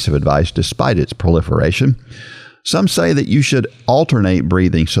bad piece of advice despite its proliferation. Some say that you should alternate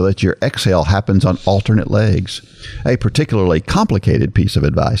breathing so that your exhale happens on alternate legs, a particularly complicated piece of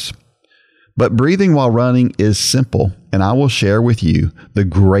advice. But breathing while running is simple, and I will share with you the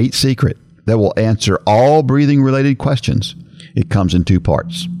great secret that will answer all breathing-related questions. It comes in 2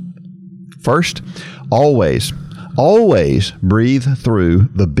 parts. First, always breathe through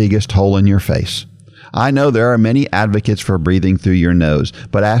the biggest hole in your face. I know there are many advocates for breathing through your nose,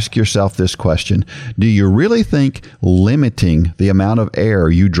 but ask yourself this question. Do you really think limiting the amount of air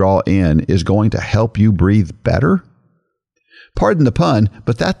you draw in is going to help you breathe better? Pardon the pun,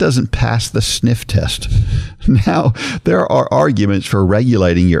 but that doesn't pass the sniff test. Now, there are arguments for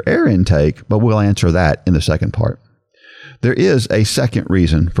regulating your air intake, but we'll answer that in the second part. There is a second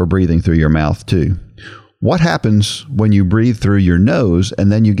reason for breathing through your mouth, too. What happens when you breathe through your nose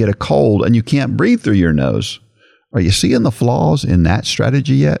and then you get a cold and you can't breathe through your nose? Are you seeing the flaws in that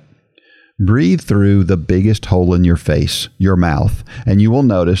strategy yet? Breathe through the biggest hole in your face, your mouth, and you will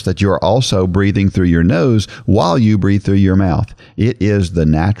notice that you are also breathing through your nose while you breathe through your mouth. It is the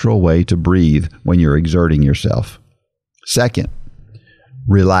natural way to breathe when you're exerting yourself. Second,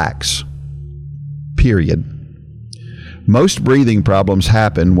 relax. Period. Most breathing problems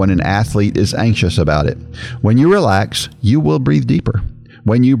happen when an athlete is anxious about it. When you relax, you will breathe deeper.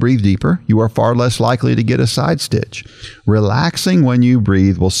 When you breathe deeper, you are far less likely to get a side stitch. Relaxing when you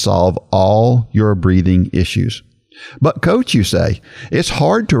breathe will solve all your breathing issues. But coach, you say, it's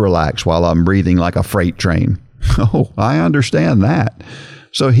hard to relax while I'm breathing like a freight train. Oh, I understand that.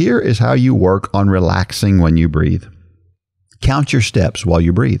 So here is how you work on relaxing when you breathe. Count your steps while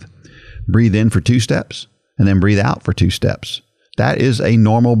you breathe. Breathe in for 2 steps. And then breathe out for 2 steps. That is a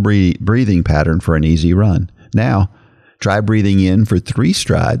normal breathing pattern for an easy run. Now, try breathing in for 3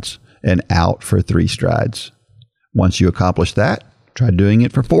 strides and out for 3 strides. Once you accomplish that, try doing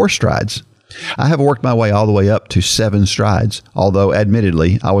it for 4 strides. I have worked my way all the way up to 7 strides, although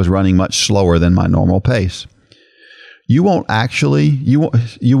admittedly, I was running much slower than my normal pace. You won't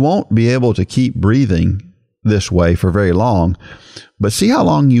be able to keep breathing this way for very long, but see how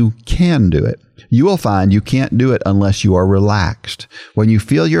long you can do it. You will find you can't do it unless you are relaxed. When you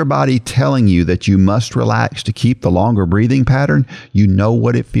feel your body telling you that you must relax to keep the longer breathing pattern, you know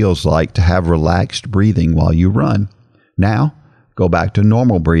what it feels like to have relaxed breathing while you run. Now, go back to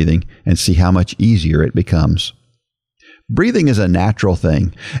normal breathing and see how much easier it becomes. Breathing is a natural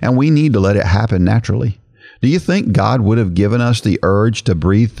thing, and we need to let it happen naturally. Do you think God would have given us the urge to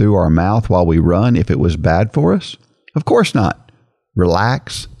breathe through our mouth while we run if it was bad for us? Of course not.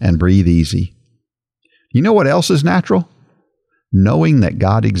 Relax and breathe easy. You know what else is natural? Knowing that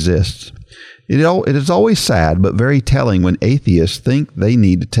God exists. It is always sad but very telling when atheists think they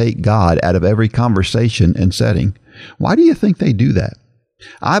need to take God out of every conversation and setting. Why do you think they do that?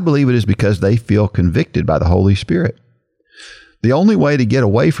 I believe it is because they feel convicted by the Holy Spirit. The only way to get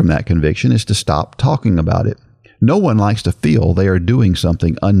away from that conviction is to stop talking about it. No one likes to feel they are doing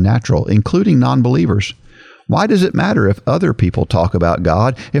something unnatural, including non-believers. Why does it matter if other people talk about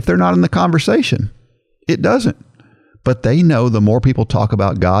God if they're not in the conversation? It doesn't. But they know the more people talk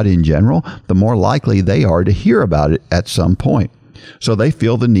about God in general, the more likely they are to hear about it at some point. So they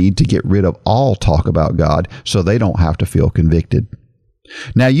feel the need to get rid of all talk about God so they don't have to feel convicted.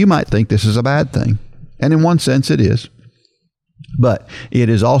 Now, you might think this is a bad thing, and in one sense it is. But it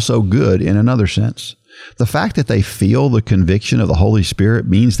is also good in another sense. The fact that they feel the conviction of the Holy Spirit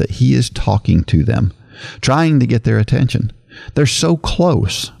means that He is talking to them, trying to get their attention. They're so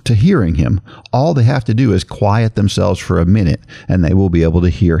close to hearing Him, all they have to do is quiet themselves for a minute and they will be able to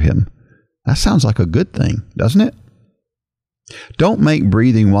hear Him. That sounds like a good thing, doesn't it? Don't make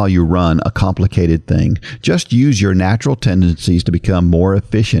breathing while you run a complicated thing. Just use your natural tendencies to become more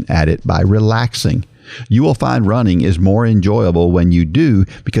efficient at it by relaxing. You will find running is more enjoyable when you do,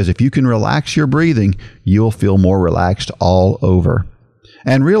 because if you can relax your breathing, you'll feel more relaxed all over.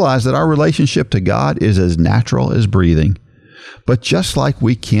 And realize that our relationship to God is as natural as breathing. But just like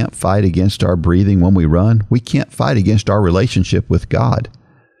we can't fight against our breathing when we run, we can't fight against our relationship with God.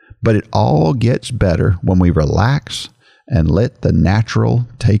 But it all gets better when we relax and let the natural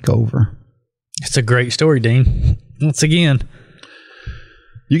take over. It's a great story, Dean. Once again.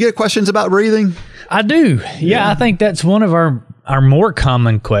 You get questions about breathing? I do. Yeah, I think that's one of our more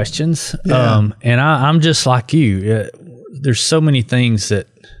common questions. Yeah. And I'm just like you. There's so many things and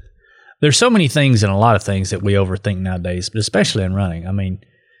a lot of things that we overthink nowadays, but especially in running. I mean,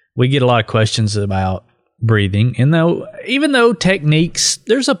 we get a lot of questions about breathing, and even though techniques,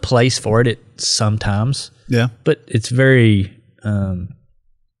 there's a place for it sometimes. Yeah. But it's very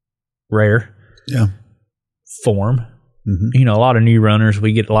rare. Yeah. Form. Mm-hmm. You know, a lot of new runners,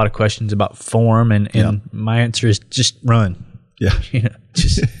 we get a lot of questions about form, and my answer is just run. Yeah. You know,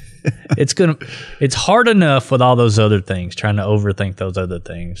 just it's hard enough with all those other things, trying to overthink those other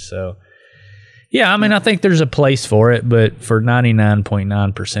things. So, yeah, I mean, I think there's a place for it, but for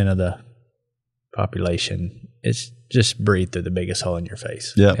 99.9% of population, it's just breathe through the biggest hole in your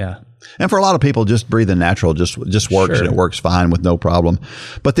face. Yep. Yeah. And for a lot of people, just breathing natural just works, Sure. and it works fine with no problem.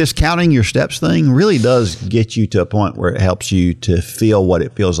 But this counting your steps thing really does get you to a point where it helps you to feel what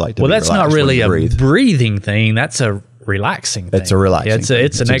it feels like to be Well, that's relaxed not really when a you breathe. breathing thing. That's a relaxing thing. It's a relaxing It's thing.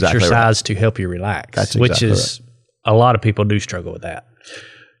 it's an That's exactly exercise to help you relax, That's which exactly is a lot of people do struggle with that.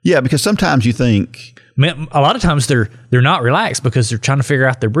 Yeah, because sometimes you think, Man, a lot of times they're not relaxed because they're trying to figure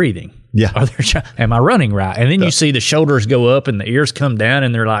out their breathing. Yeah. Or am I running right? And then you see the shoulders go up and the ears come down,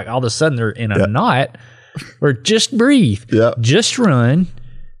 and they're like, all of a sudden they're in a knot. Or just breathe. Yeah. Just run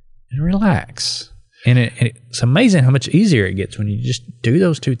and relax. And it's amazing how much easier it gets when you just do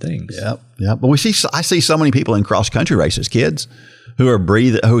those two things. yeah. But I see so many people in cross country races, kids who are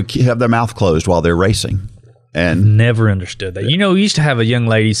who have their mouth closed while they're racing, and Never understood that. You know, we used to have a young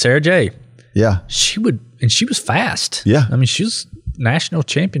lady, Sarah J. yeah, She was fast. Yeah. I mean, she was national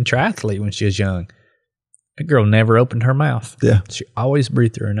champion triathlete when she was young. That girl never opened her mouth. Yeah. She always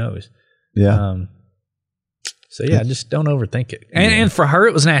breathed through her nose. yeah, So yeah, just don't overthink it. And for her,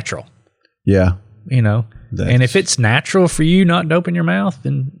 it was natural, yeah. you know. And if it's natural for you not to open your mouth,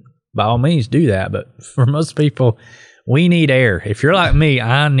 then by all means do that. But for most people, we need air. If you're like me,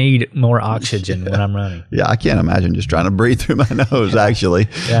 I need more oxygen when I'm running. Yeah, I can't imagine just trying to breathe through my nose, actually.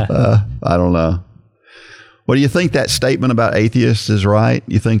 Yeah. I don't know. Well, do you think that statement about atheists is right?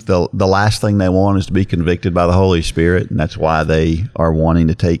 You think the last thing they want is to be convicted by the Holy Spirit, and that's why they are wanting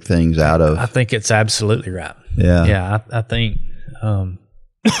to take things out of... I think it's absolutely right. Yeah. Yeah, I think...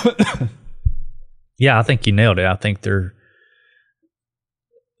 yeah, I think you nailed it. I think they're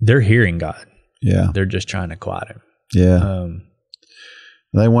hearing God. Yeah. They're just trying to quiet him. Yeah.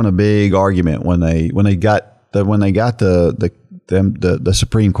 They won a big argument when they got the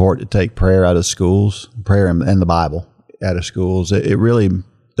Supreme Court to take prayer out of schools, prayer and the Bible out of schools. That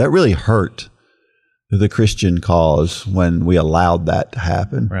really hurt the Christian cause when we allowed that to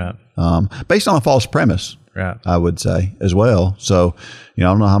happen. Right. Based on a false premise. Right. I would say as well. So, I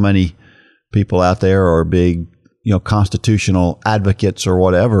don't know how many people out there are big, constitutional advocates or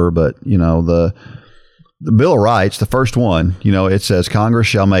whatever, but the Bill of Rights, the first one, it says Congress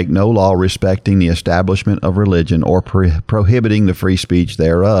shall make no law respecting the establishment of religion or prohibiting the free speech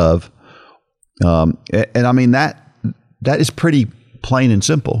thereof. And I mean, that is pretty plain and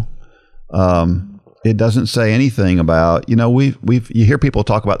simple. It doesn't say anything about, you hear people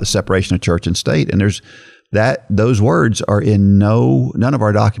talk about the separation of church and state, and those words are in none of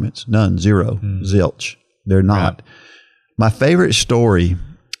our documents, none, zero, zilch. They're not. Right. My favorite story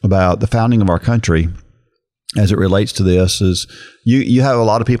about the founding of our country as it relates to this is you have a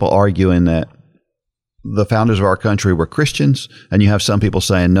lot of people arguing that the founders of our country were Christians, and you have some people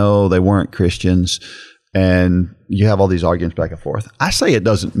saying, no, they weren't Christians. And you have all these arguments back and forth. I say it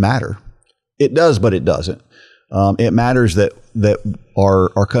doesn't matter. It does, but it doesn't. It matters that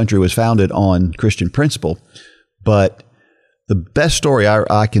our country was founded on Christian principle. But the best story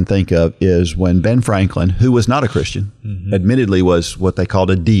I can think of is when Ben Franklin, who was not a Christian, admittedly was what they called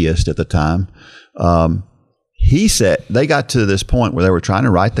a deist at the time, he said they got to this point where they were trying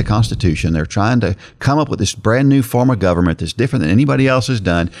to write the Constitution. They're trying to come up with this brand new form of government that's different than anybody else has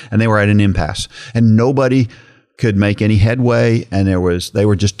done, and they were at an impasse. And nobody could make any headway, and they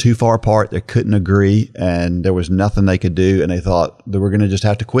were just too far apart. They couldn't agree, and there was nothing they could do. And they thought that we're going to just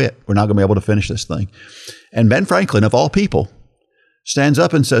have to quit. We're not going to be able to finish this thing. And Ben Franklin, of all people, stands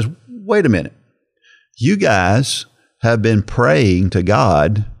up and says, "Wait a minute, you guys have been praying to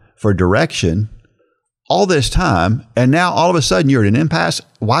God for direction all this time, and now all of a sudden you're at an impasse.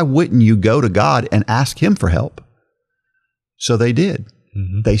 Why wouldn't you go to God and ask him for help?" So they did.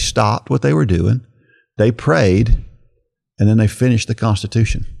 They stopped what they were doing. They prayed, and then they finished the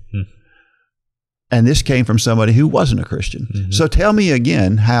Constitution. And this came from somebody who wasn't a Christian. So tell me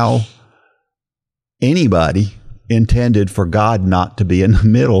again how anybody intended for God not to be in the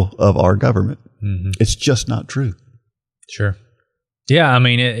middle of our government. It's just not true. Sure. Yeah, I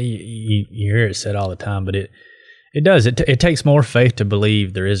mean, you hear it said all the time, but it does. It takes more faith to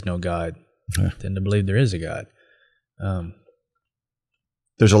believe there is no God than to believe there is a God.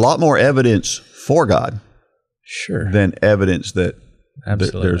 There's a lot more evidence for God, sure, than evidence that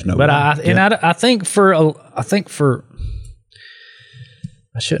there's no. But God. I think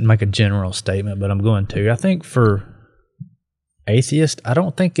I shouldn't make a general statement, but I'm going to. I think for atheists, I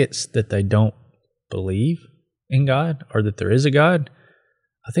don't think it's that they don't believe in God or that there is a God.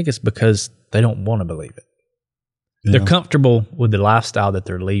 I think it's because they don't want to believe it. Yeah. They're comfortable with the lifestyle that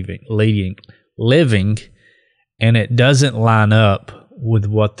they're living, and it doesn't line up with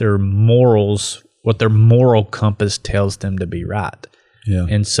what their moral compass tells them to be right. Yeah.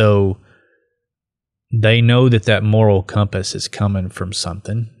 And so they know that moral compass is coming from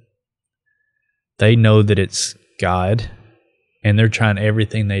something. They know that it's God, and they're trying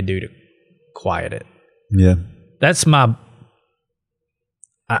everything they do to quiet it. Yeah. That's my...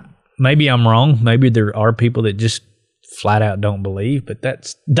 maybe I'm wrong. Maybe there are people that just flat out don't believe, but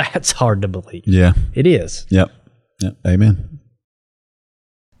that's hard to believe. Yeah. It is. Yep. Amen.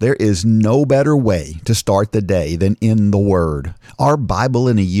 There is no better way to start the day than in the Word. Our Bible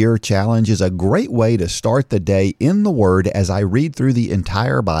in a Year challenge is a great way to start the day in the Word as I read through the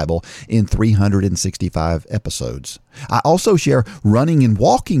entire Bible in 365 episodes. I also share running and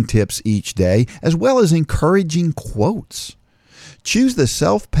walking tips each day, as well as encouraging quotes. Choose the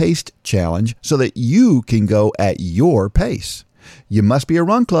self-paced challenge so that you can go at your pace. You must be a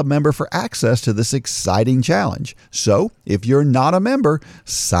Run Club member for access to this exciting challenge. So, if you're not a member,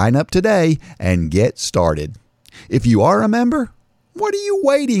 sign up today and get started. If you are a member, what are you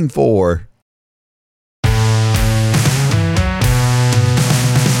waiting for?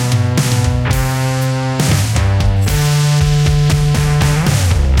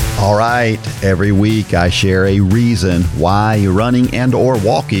 All right, every week I share a reason why running and or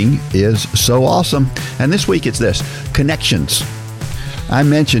walking is so awesome. And this week it's this: connections. I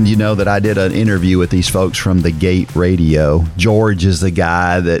mentioned, that I did an interview with these folks from The Gate Radio. George is the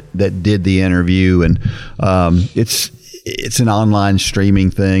guy that did the interview, and it's an online streaming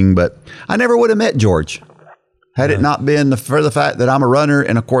thing, but I never would have met George had it not been for the fact that I'm a runner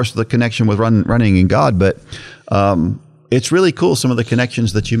and, of course, the connection with running and God. But it's really cool, some of the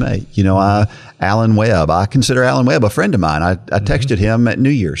connections that you make. Alan Webb, I consider Alan Webb a friend of mine. I texted him at New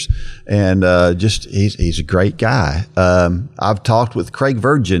Year's, and he's a great guy. I've talked with Craig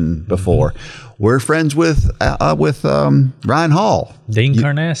Virgin before. We're friends with Ryan Hall. Dean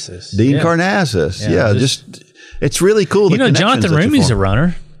Karnassus. Karnassus. Yeah, it's really cool. Jonathan Roomy's a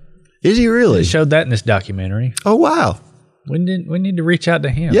runner. Is he really? They showed that in this documentary. Oh, wow. We need to reach out to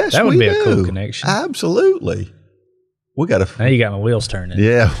him. Yes, that would be a cool connection. Absolutely. We got to. Now you got my wheels turning.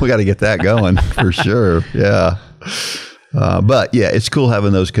 Yeah, we got to get that going for sure. Yeah. But yeah, it's cool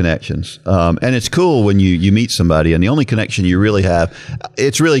having those connections. And it's cool when you meet somebody and the only connection you really have,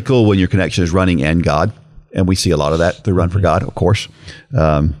 it's really cool when your connection is running and God. And we see a lot of that through Run for God, of course.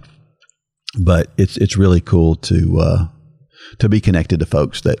 But it's really cool to be connected to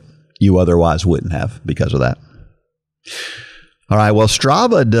folks that you otherwise wouldn't have because of that. All right. Well,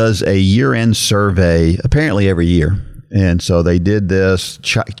 Strava does a year-end survey apparently every year. And so they did this.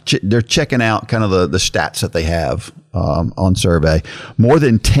 They're checking out kind of the stats that they have on survey. More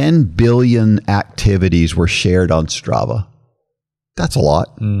than 10 billion activities were shared on Strava. That's a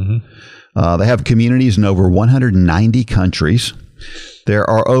lot. Mm-hmm. They have communities in over 190 countries. There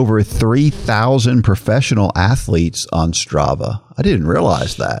are over 3,000 professional athletes on Strava. I didn't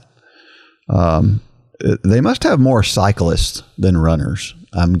realize that. They must have more cyclists than runners,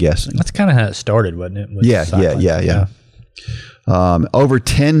 I'm guessing. That's kind of how it started, wasn't it? Yeah. Over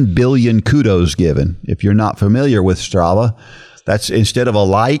 10 billion kudos given. If you're not familiar with Strava, that's instead of a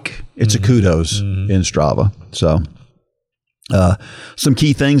like, it's a kudos in Strava. So some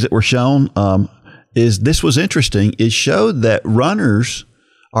key things that were shown is this was interesting. It showed that runners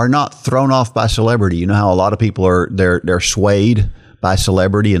are not thrown off by celebrity. You know how a lot of people they're swayed by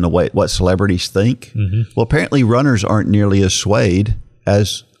celebrity and the way what celebrities think. Mm-hmm. Well, apparently runners aren't nearly as swayed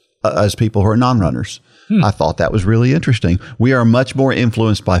as people who are non-runners. I thought that was really interesting. We are much more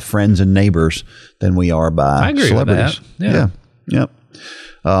influenced by friends and neighbors than we are by celebrities. With that. Yeah.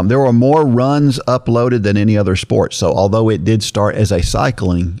 There were more runs uploaded than any other sport. So although it did start as a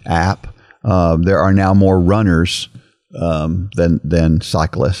cycling app, there are now more runners than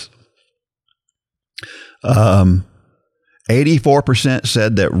cyclists. 84%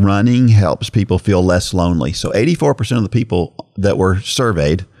 said that running helps people feel less lonely. So 84% of the people that were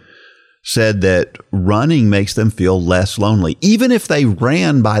surveyed said that running makes them feel less lonely. Even if they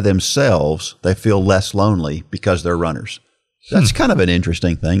ran by themselves, they feel less lonely because they're runners. That's kind of an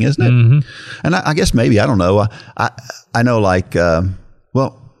interesting thing, isn't it? Mm-hmm. And I guess maybe, I don't know. I know like, I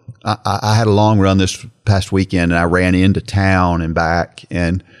had a long run this past weekend and I ran into town and back,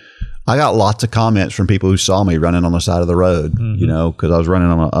 and I got lots of comments from people who saw me running on the side of the road, because I was running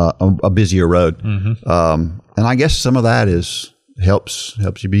on a busier road. Mm-hmm. And I guess some of that helps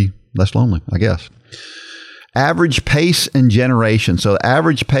you be less lonely, I guess. Average pace and generation. So the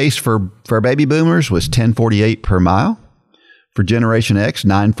average pace for baby boomers was 10:48 per mile. For Generation X,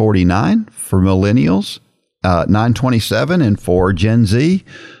 9:49. For millennials, 9:27. And for Gen Z,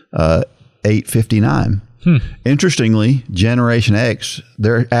 8:59. Interestingly, Generation X,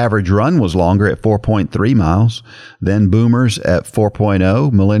 their average run was longer at 4.3 miles, then Boomers at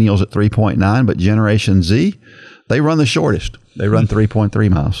 4.0, Millennials at 3.9, but Generation Z, they run the shortest. They run 3.3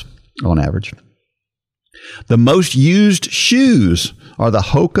 miles on average. The most used shoes are the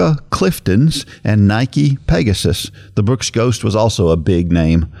Hoka Cliftons and Nike Pegasus. The Brooks Ghost was also a big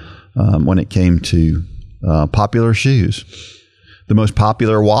name when it came to popular shoes. The most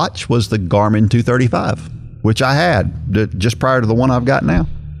popular watch was the Garmin 235, which I had just prior to the one I've got now.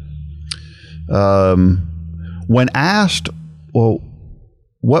 When asked, well,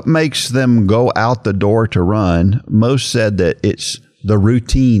 what makes them go out the door to run, most said that it's the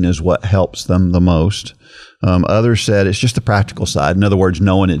routine is what helps them the most. Others said it's just the practical side. In other words,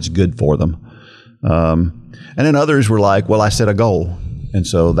 knowing it's good for them. And then others were like, well, I set a goal. And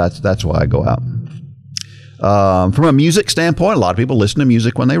so that's why I go out. From a music standpoint, a lot of people listen to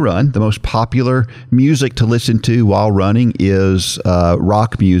music when they run. The most popular music to listen to while running is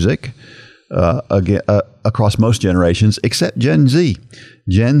rock music across most generations, except Gen Z.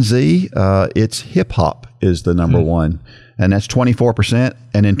 Gen Z, it's hip hop is the number one, and that's 24%,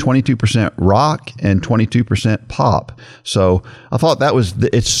 and then 22% rock and 22% pop. So I thought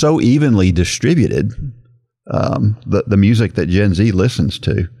it's so evenly distributed, the music that Gen Z listens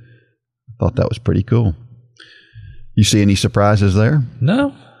to. I thought that was pretty cool. You see any surprises there?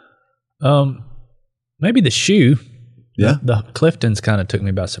 No. Maybe the shoe. Yeah. The Cliftons kind of took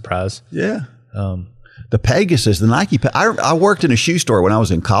me by surprise. Yeah. The Pegasus, the Nike. I worked in a shoe store when I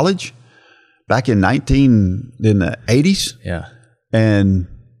was in college back in the 80s. Yeah. And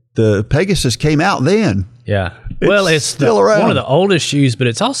the Pegasus came out then. Yeah. Well, it's still around. One of the oldest shoes, but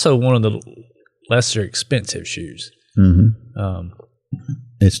it's also one of the lesser expensive shoes. Mm-hmm.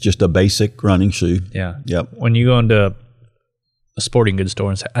 It's just a basic running shoe. Yeah. Yep. When you go into a sporting goods store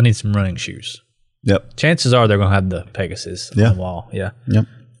and say, I need some running shoes. Yep. Chances are they're going to have the Pegasus on the wall. Yeah. Yep.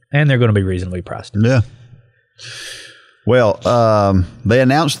 And they're going to be reasonably priced. Yeah. Well, they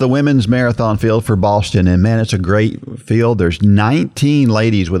announced the women's marathon field for Boston, and man, it's a great field. There's 19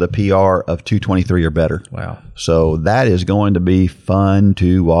 ladies with a PR of 2:23 or better. Wow. So that is going to be fun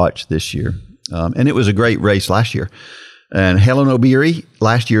to watch this year. And it was a great race last year. And Helen O'Beary,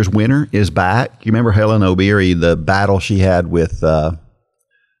 last year's winner, is back. You remember Helen O'Beary, the battle she had with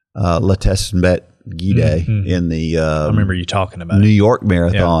Latesbeth Gide in the I remember you talking about New York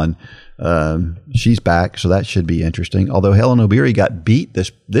Marathon. Yeah. She's back, so that should be interesting. Although Helen O'Beary got beat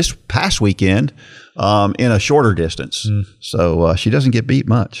this past weekend in a shorter distance. So she doesn't get beat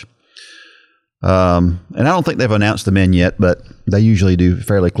much. And I don't think they've announced the men yet, but they usually do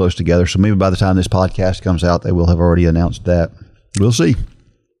fairly close together. So maybe by the time this podcast comes out, they will have already announced that. We'll see.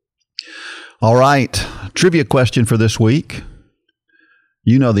 All right. Trivia question for this week.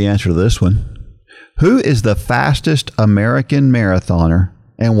 You know the answer to this one. Who is the fastest American marathoner,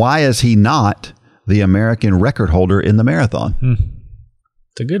 and why is he not the American record holder in the marathon?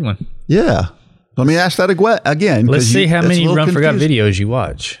 It's a good one. Yeah. Let me ask that again. Let's see how many Run for God videos you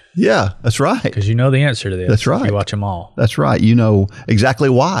watch. Yeah, that's right. Because you know the answer to this. That's right. You watch them all. That's right. You know exactly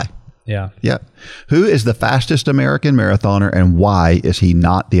why. Yeah. Yeah. Who is the fastest American marathoner, and why is he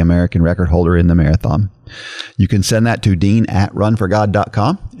not the American record holder in the marathon? You can send that to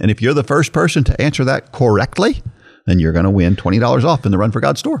dean@runforgod.com. And if you're the first person to answer that correctly, then you're going to win $20 off in the Run for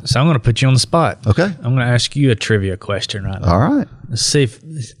God store. So I'm going to put you on the spot. Okay. I'm going to ask you a trivia question right now. All right. Let's see if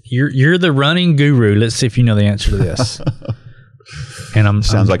you're the running guru. Let's see if you know the answer to this. And I'm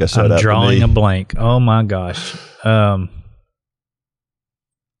drawing a blank. Oh my gosh. The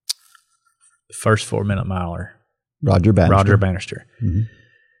first 4-minute miler. Roger Bannister. Mm-hmm.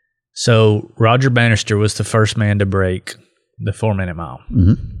 So Roger Bannister was the first man to break the 4-minute mile.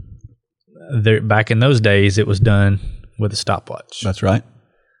 Mm-hmm. Back in those days, it was done with a stopwatch. That's right.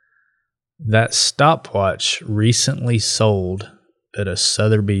 That stopwatch recently sold at a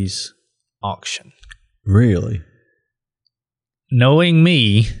Sotheby's auction. Really? Knowing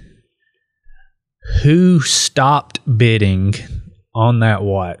me, who stopped bidding on that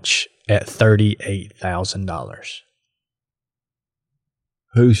watch at $38,000?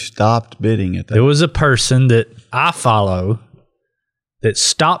 Who stopped bidding at that? There was a person that I follow that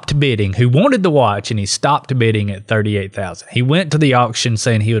stopped bidding, who wanted the watch, and he stopped bidding at $38,000. He went to the auction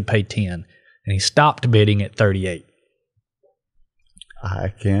saying he would pay $10,000, and he stopped bidding at $38,000.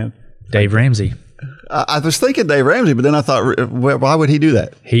 I can't. Dave Ramsey. I was thinking Dave Ramsey, but then I thought, why would he do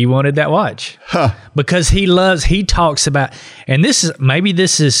that? He wanted that watch because he talks about, and this is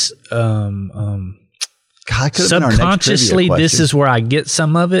subconsciously, this is where I get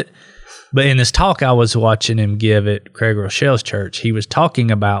some of it. But in this talk I was watching him give at Craig Rochelle's church, he was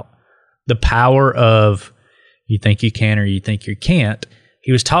talking about the power of you think you can or you think you can't.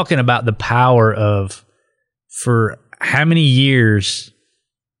 He was talking about the power of for how many years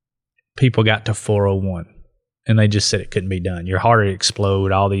people got to 401 and they just said it couldn't be done. Your heart would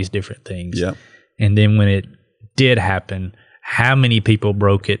explode, all these different things. Yep. And then when it did happen, how many people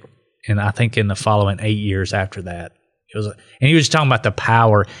broke it? And I think in the following 8 years after that, and he was talking about the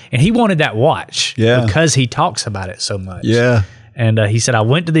power, and he wanted that watch because he talks about it so much. Yeah. And he said, I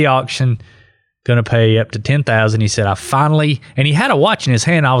went to the auction, going to pay up to $10,000. He said, and he had a watch in his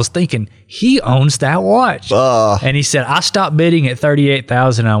hand. I was thinking, he owns that watch. And he said, I stopped bidding at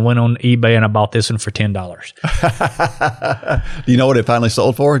 $38,000. I went on eBay and I bought this one for $10. Do you know what it finally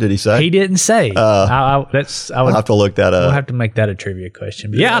sold for? Did he say? He didn't say. I'll have to look that up. We'll have to make that a trivia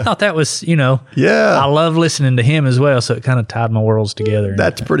question. But I thought that was, Yeah. I love listening to him as well. So it kind of tied my worlds together.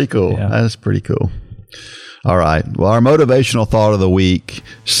 That's pretty cool. Yeah. That's pretty cool. All right. Well, our motivational thought of the week,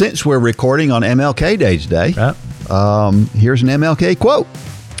 since we're recording on MLK Day today, here's an MLK quote.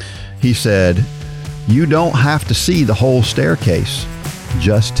 He said, "You don't have to see the whole staircase.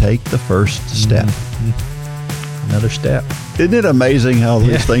 Just take the first step." Another step. Isn't it amazing how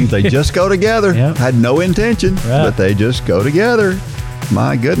these things, they just go together? Yep. Had no intention, Right. but they just go together.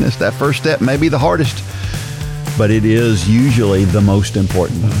 My goodness, that first step may be the hardest, but it is usually the most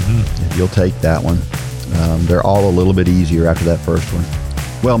important. If you'll take that one. They're all a little bit easier after that first one.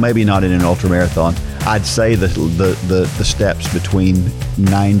 Well, maybe not in an ultramarathon. I'd say the steps between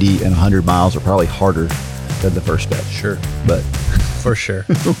 90 and 100 miles are probably harder than the first step. Sure. But For sure.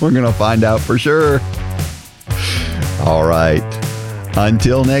 we're going to find out for sure. All right.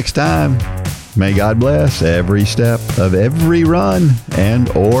 Until next time, may God bless every step of every run and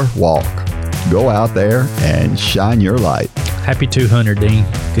or walk. Go out there and shine your light. Happy 200, Dean.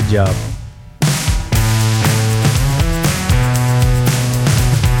 Good job.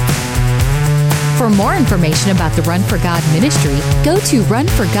 For more information about the Run for God ministry, go to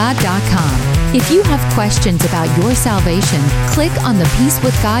runforgod.com. If you have questions about your salvation, click on the Peace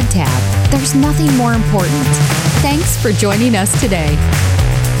with God tab. There's nothing more important. Thanks for joining us today.